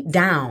deep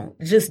down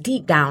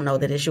know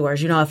that it's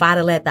yours. You know, if I'd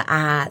have let the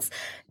odds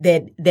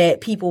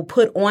that people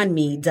put on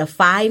me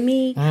defy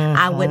me,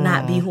 I would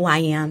not be who I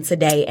am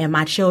today, and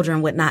my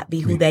children would not be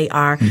who they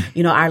are.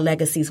 You know, our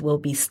legacies will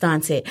be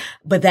stunted.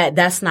 But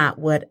that's not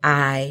what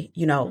I,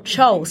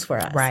 chose for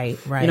us. Right.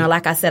 You know,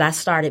 like I said, I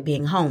started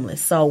being homeless.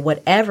 So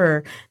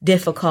whatever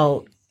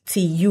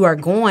difficulty you are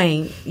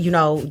going,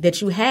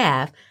 that you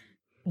have,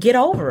 get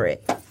over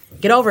it.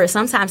 Get over it.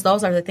 Sometimes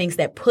those are the things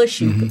that push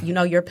you.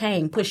 Your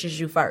pain pushes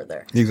you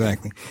further.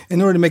 Exactly.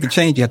 In order to make a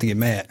change, you have to get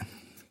mad.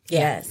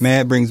 Yes.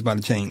 Mad brings about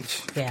a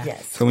change. Yeah.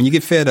 Yes. So when you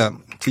get fed up,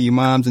 to your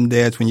moms and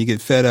dads, when you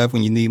get fed up,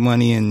 when you need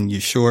money and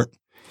you're short,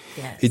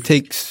 it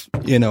takes,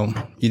 you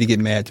to get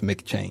mad to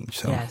make a change.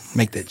 So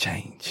make that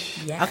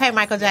change. Yes. Okay,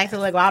 Michael Jackson,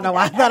 look, I don't know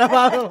why I thought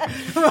about him.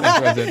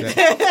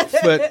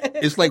 But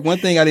it's like one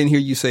thing I didn't hear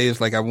you say is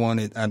like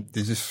it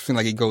just seems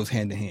like it goes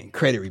hand in hand.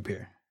 Credit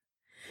repair.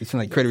 It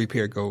seems like credit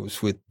repair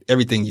goes with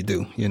everything you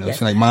do.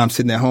 It's like mom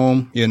sitting at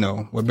home,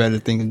 what better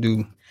thing to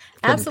do?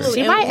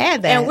 Absolutely. She might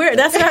add that. And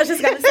that's what I was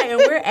just going to say. And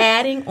we're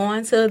adding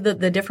on to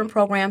the different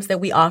programs that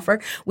we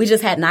offer. We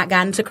just had not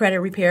gotten to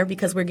credit repair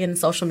because we're getting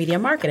social media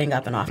marketing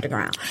up and off the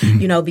ground,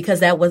 because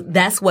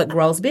that's what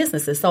grows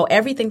businesses. So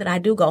everything that I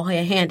do go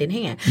hand in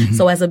hand.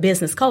 So as a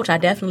business coach, I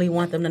definitely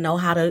want them to know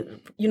how to,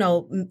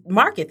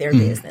 market their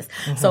business.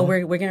 So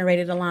we're getting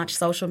ready to launch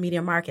social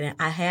media marketing.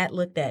 I had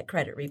looked at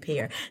credit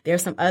repair.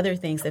 There's some other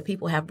things that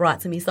people have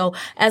brought to me. So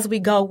as we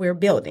go, we're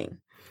building.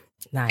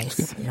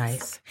 Nice.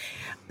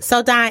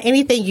 So, Don,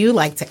 anything you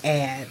like to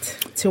add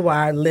to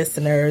our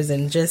listeners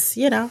and just,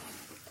 No,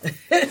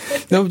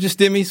 just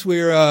Demi's.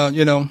 We're,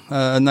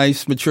 a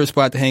nice, mature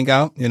spot to hang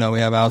out. We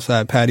have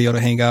outside patio to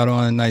hang out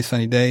on a nice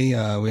sunny day.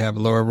 We have a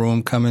lower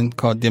room coming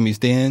called Demi's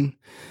Den.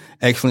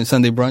 Excellent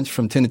Sunday brunch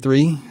from 10 to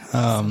 3.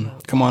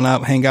 Come on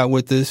out, hang out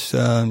with us.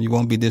 You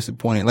won't be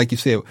disappointed. Like you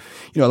said,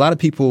 a lot of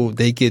people,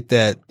 they get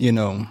that,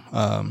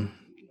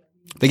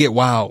 they get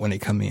wild when they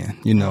come in.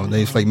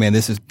 They just like, man,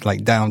 this is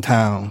like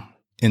downtown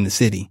in the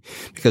city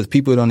because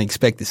people don't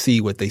expect to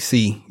see what they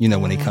see,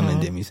 when they come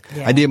in Demi's.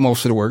 Yeah. I did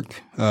most of the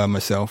work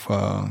myself,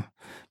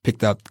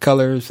 picked out the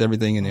colors,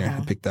 everything in there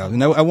I picked out.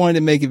 And I wanted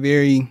to make it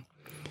very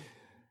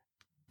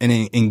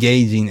an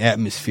engaging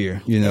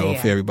atmosphere,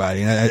 for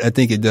everybody. And I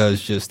think it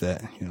does just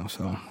that,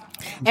 so.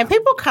 And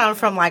people come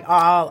from like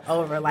all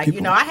over. Like,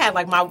 I had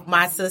like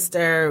my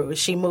sister,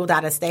 she moved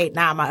out of state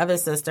now, my other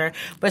sister,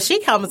 but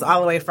she comes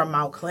all the way from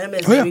Mount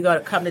Clemens when we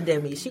come to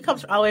Demi's. She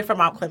comes all the way from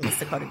Mount Clemens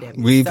to go to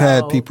Demi's. We've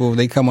had people,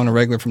 they come on a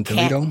regular from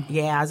Toledo.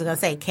 I was going to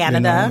say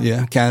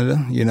Canada.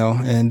 Canada,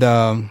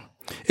 and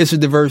it's a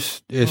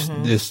diverse,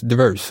 it's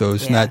diverse. So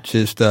it's not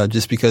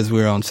just because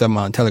we're on 7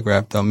 Mile and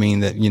Telegraph don't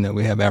mean that,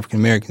 we have African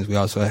Americans. We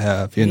also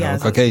have,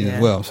 Caucasians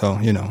as well. So,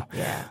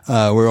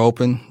 we're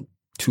open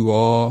to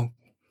all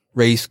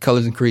race,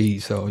 colors, and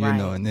creeds. So,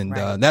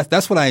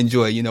 that's what I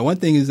enjoy. One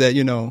thing is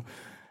that,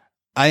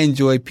 I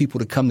enjoy people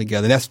to come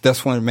together.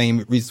 That's one of the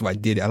main reasons why I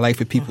did it. I like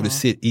for people to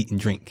sit, eat, and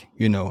drink,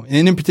 and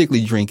in particular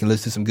drink and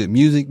listen to some good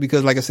music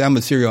because, like I said, I'm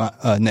a serial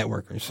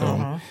networker.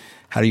 So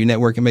how do you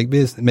network and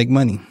make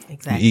money?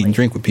 Exactly. You eat and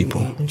drink with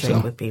people.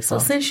 So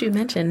since you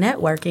mentioned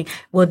networking,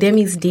 will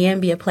Demi's Den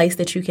be a place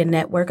that you can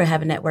network or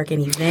have a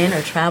networking event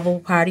or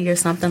travel party or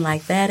something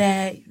like that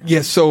at?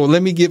 Yes. So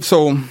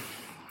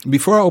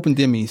before I opened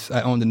Demi's,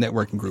 I owned a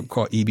networking group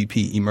called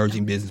EBP,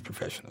 Emerging Business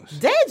Professionals.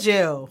 Did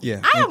you?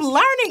 Yeah. I am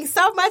learning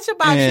so much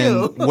about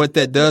you. What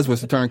that does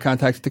was to turn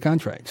contacts to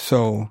contracts.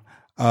 So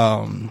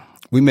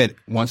we met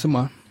once a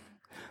month.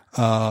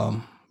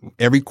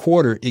 Every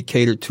quarter, it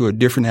catered to a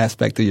different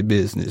aspect of your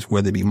business,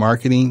 whether it be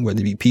marketing,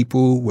 whether it be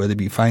people, whether it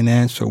be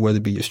finance, or whether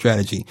it be your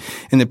strategy.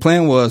 And the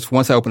plan was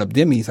once I opened up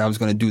Demi's, I was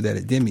going to do that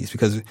at Demi's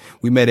because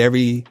we met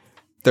every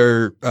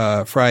third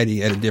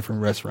Friday at a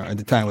different restaurant. At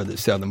the time, whether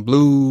it's Southern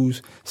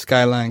Blues,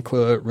 Skyline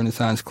Club,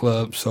 Renaissance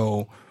Club.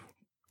 So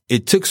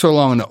it took so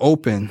long to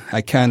open,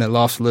 I kind of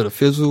lost a little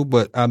fizzle,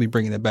 but I'll be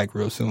bringing that back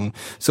real soon.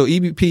 So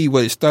EBP,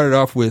 what it started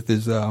off with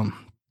is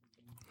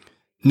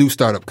new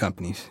startup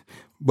companies.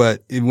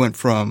 But it went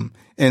from,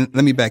 and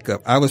let me back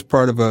up. I was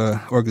part of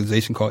a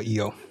organization called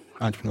EO,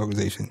 Entrepreneur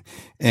Organization.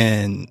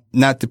 And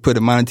not to put a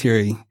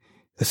monetary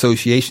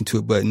association to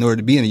it, but in order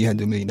to be in it, you had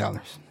to do $1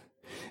 million.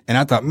 And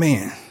I thought,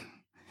 man,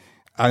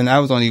 I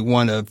was only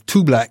one of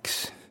 2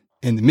 blacks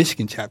in the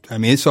Michigan chapter. I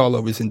mean, it's all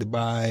over. It's in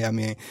Dubai. I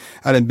mean,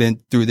 I done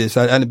been through this.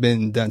 I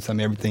done done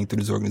everything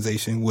through this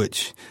organization,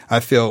 which I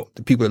felt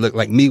the people that looked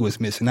like me was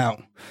missing out.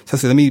 So I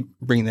said, let me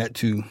bring that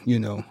to,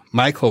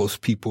 my close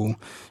people.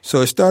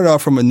 So it started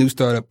off from a new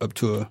startup up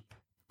to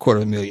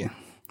 $250,000.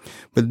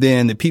 But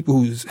then the people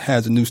who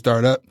has a new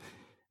startup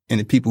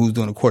and the people who's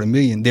doing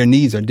 $250,000, their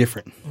needs are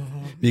different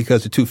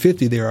because the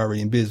 250, they're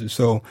already in business.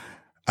 So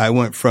I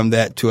went from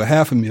that to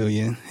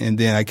 $500,000 and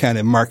then I kind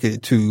of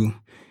marketed to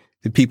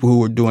the people who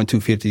were doing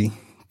 250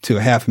 to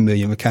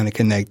 $500,000 were kind of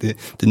connected.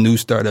 The new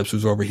startups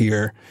was over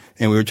here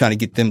and we were trying to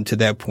get them to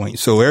that point.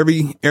 So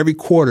every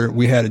quarter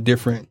we had a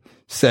different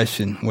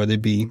session, whether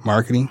it be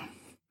marketing,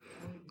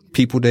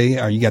 people day,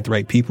 are you got the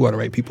right people? Are the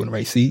right people in the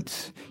right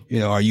seats?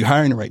 Are you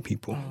hiring the right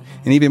people?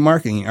 And even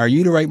marketing, are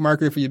you the right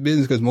marketer for your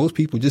business? Because most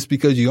people, just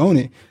because you own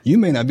it, you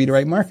may not be the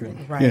right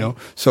marketer. Right.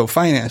 So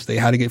finance day,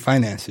 how to get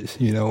finances,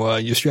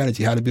 your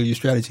strategy, how to build your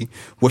strategy.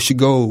 What's your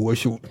goal?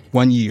 What's your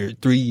 1 year,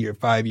 3 year,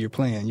 5 year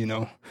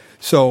plan,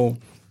 So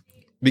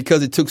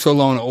because it took so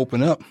long to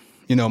open up,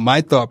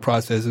 my thought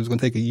process, it was going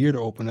to take a year to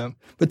open up,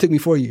 but it took me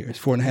 4 years,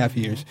 4.5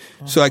 years.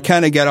 So I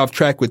kind of got off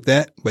track with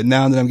that. But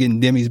now that I'm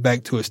getting Demi's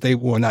back to a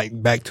stable, or not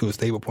back to a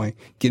stable point,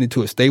 getting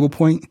to a stable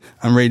point,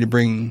 I'm ready to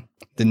bring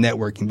the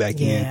networking back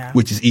in,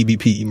 which is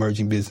EBP,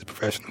 Emerging Business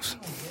Professionals.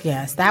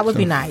 Yes, that would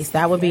be nice.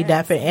 That would be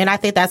definitely. And I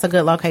think that's a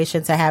good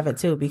location to have it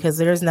too, because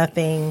there's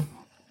nothing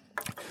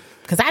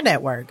because I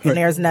network and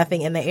there's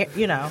nothing in the air,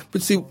 you know.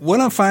 But see, what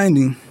I'm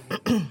finding,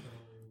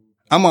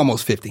 I'm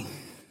almost 50.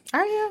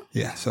 Are you?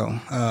 Yeah. So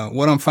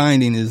what I'm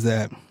finding is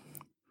that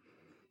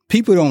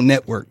people don't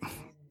network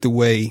the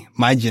way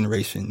my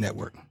generation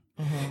networked.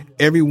 Mm-hmm.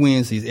 Every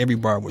Wednesday, every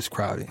bar was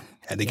crowded.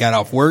 And they got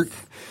off work.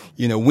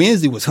 You know,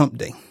 Wednesday was hump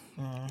day.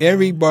 Mm-hmm.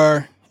 Every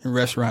bar and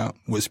restaurant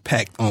was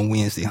packed on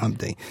Wednesday, hump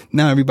day.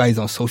 Now everybody's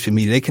on social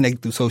media. They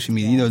connect through social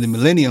media. You know, the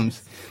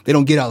millenniums, they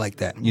don't get out like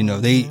that. You know,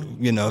 they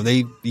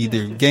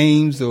either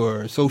games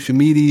or social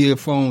media,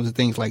 phones and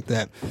things like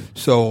that.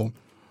 So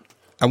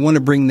I want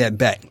to bring that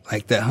back,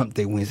 like that hump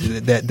day Wednesday,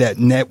 that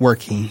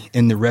networking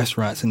in the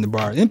restaurants and the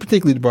bars, and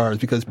particularly the bars,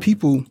 because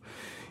people,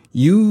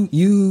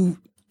 you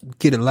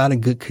get a lot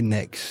of good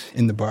connects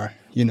in the bar,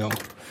 you know,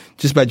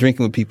 just by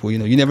drinking with people. You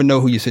know, you never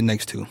know who you sit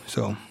next to.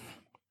 So,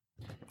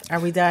 are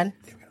we done?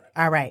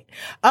 All right.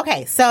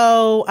 Okay.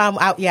 So,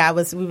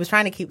 we was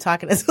trying to keep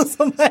talking until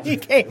somebody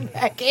came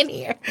back in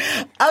here.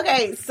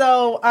 Okay.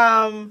 So,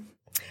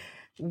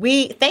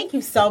 thank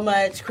you so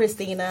much,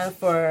 Christina,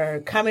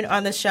 for coming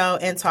on the show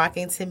and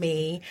talking to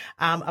me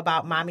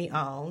about Mommy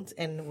Owned.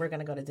 And we're going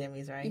to go to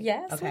Demi's, right?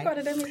 Yes, okay. we'll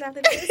go to Demi's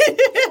after this.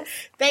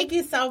 Thank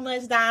you so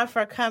much, Don,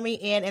 for coming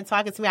in and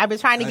talking to me. I've been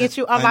trying to get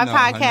you on my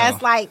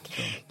podcast. Like,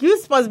 you're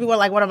supposed to be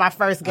one of my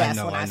first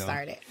guests when I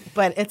started.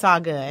 But it's all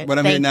good. But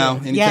I'm here now.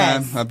 Anytime.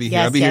 Yes. I'll be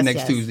here. I'll be here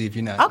next Tuesday if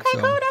you're not. Okay,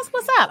 cool. That's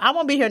what's up. I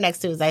won't be here next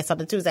Tuesday, so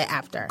the Tuesday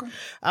after.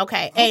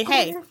 Okay.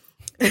 Hey.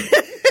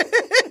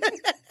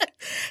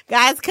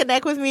 Guys,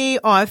 connect with me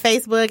on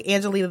Facebook,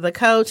 Angelita the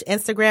Coach,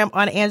 Instagram,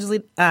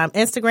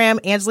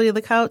 Angelita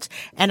the Coach,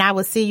 and I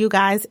will see you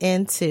guys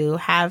in 2.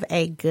 Have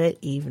a good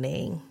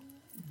evening.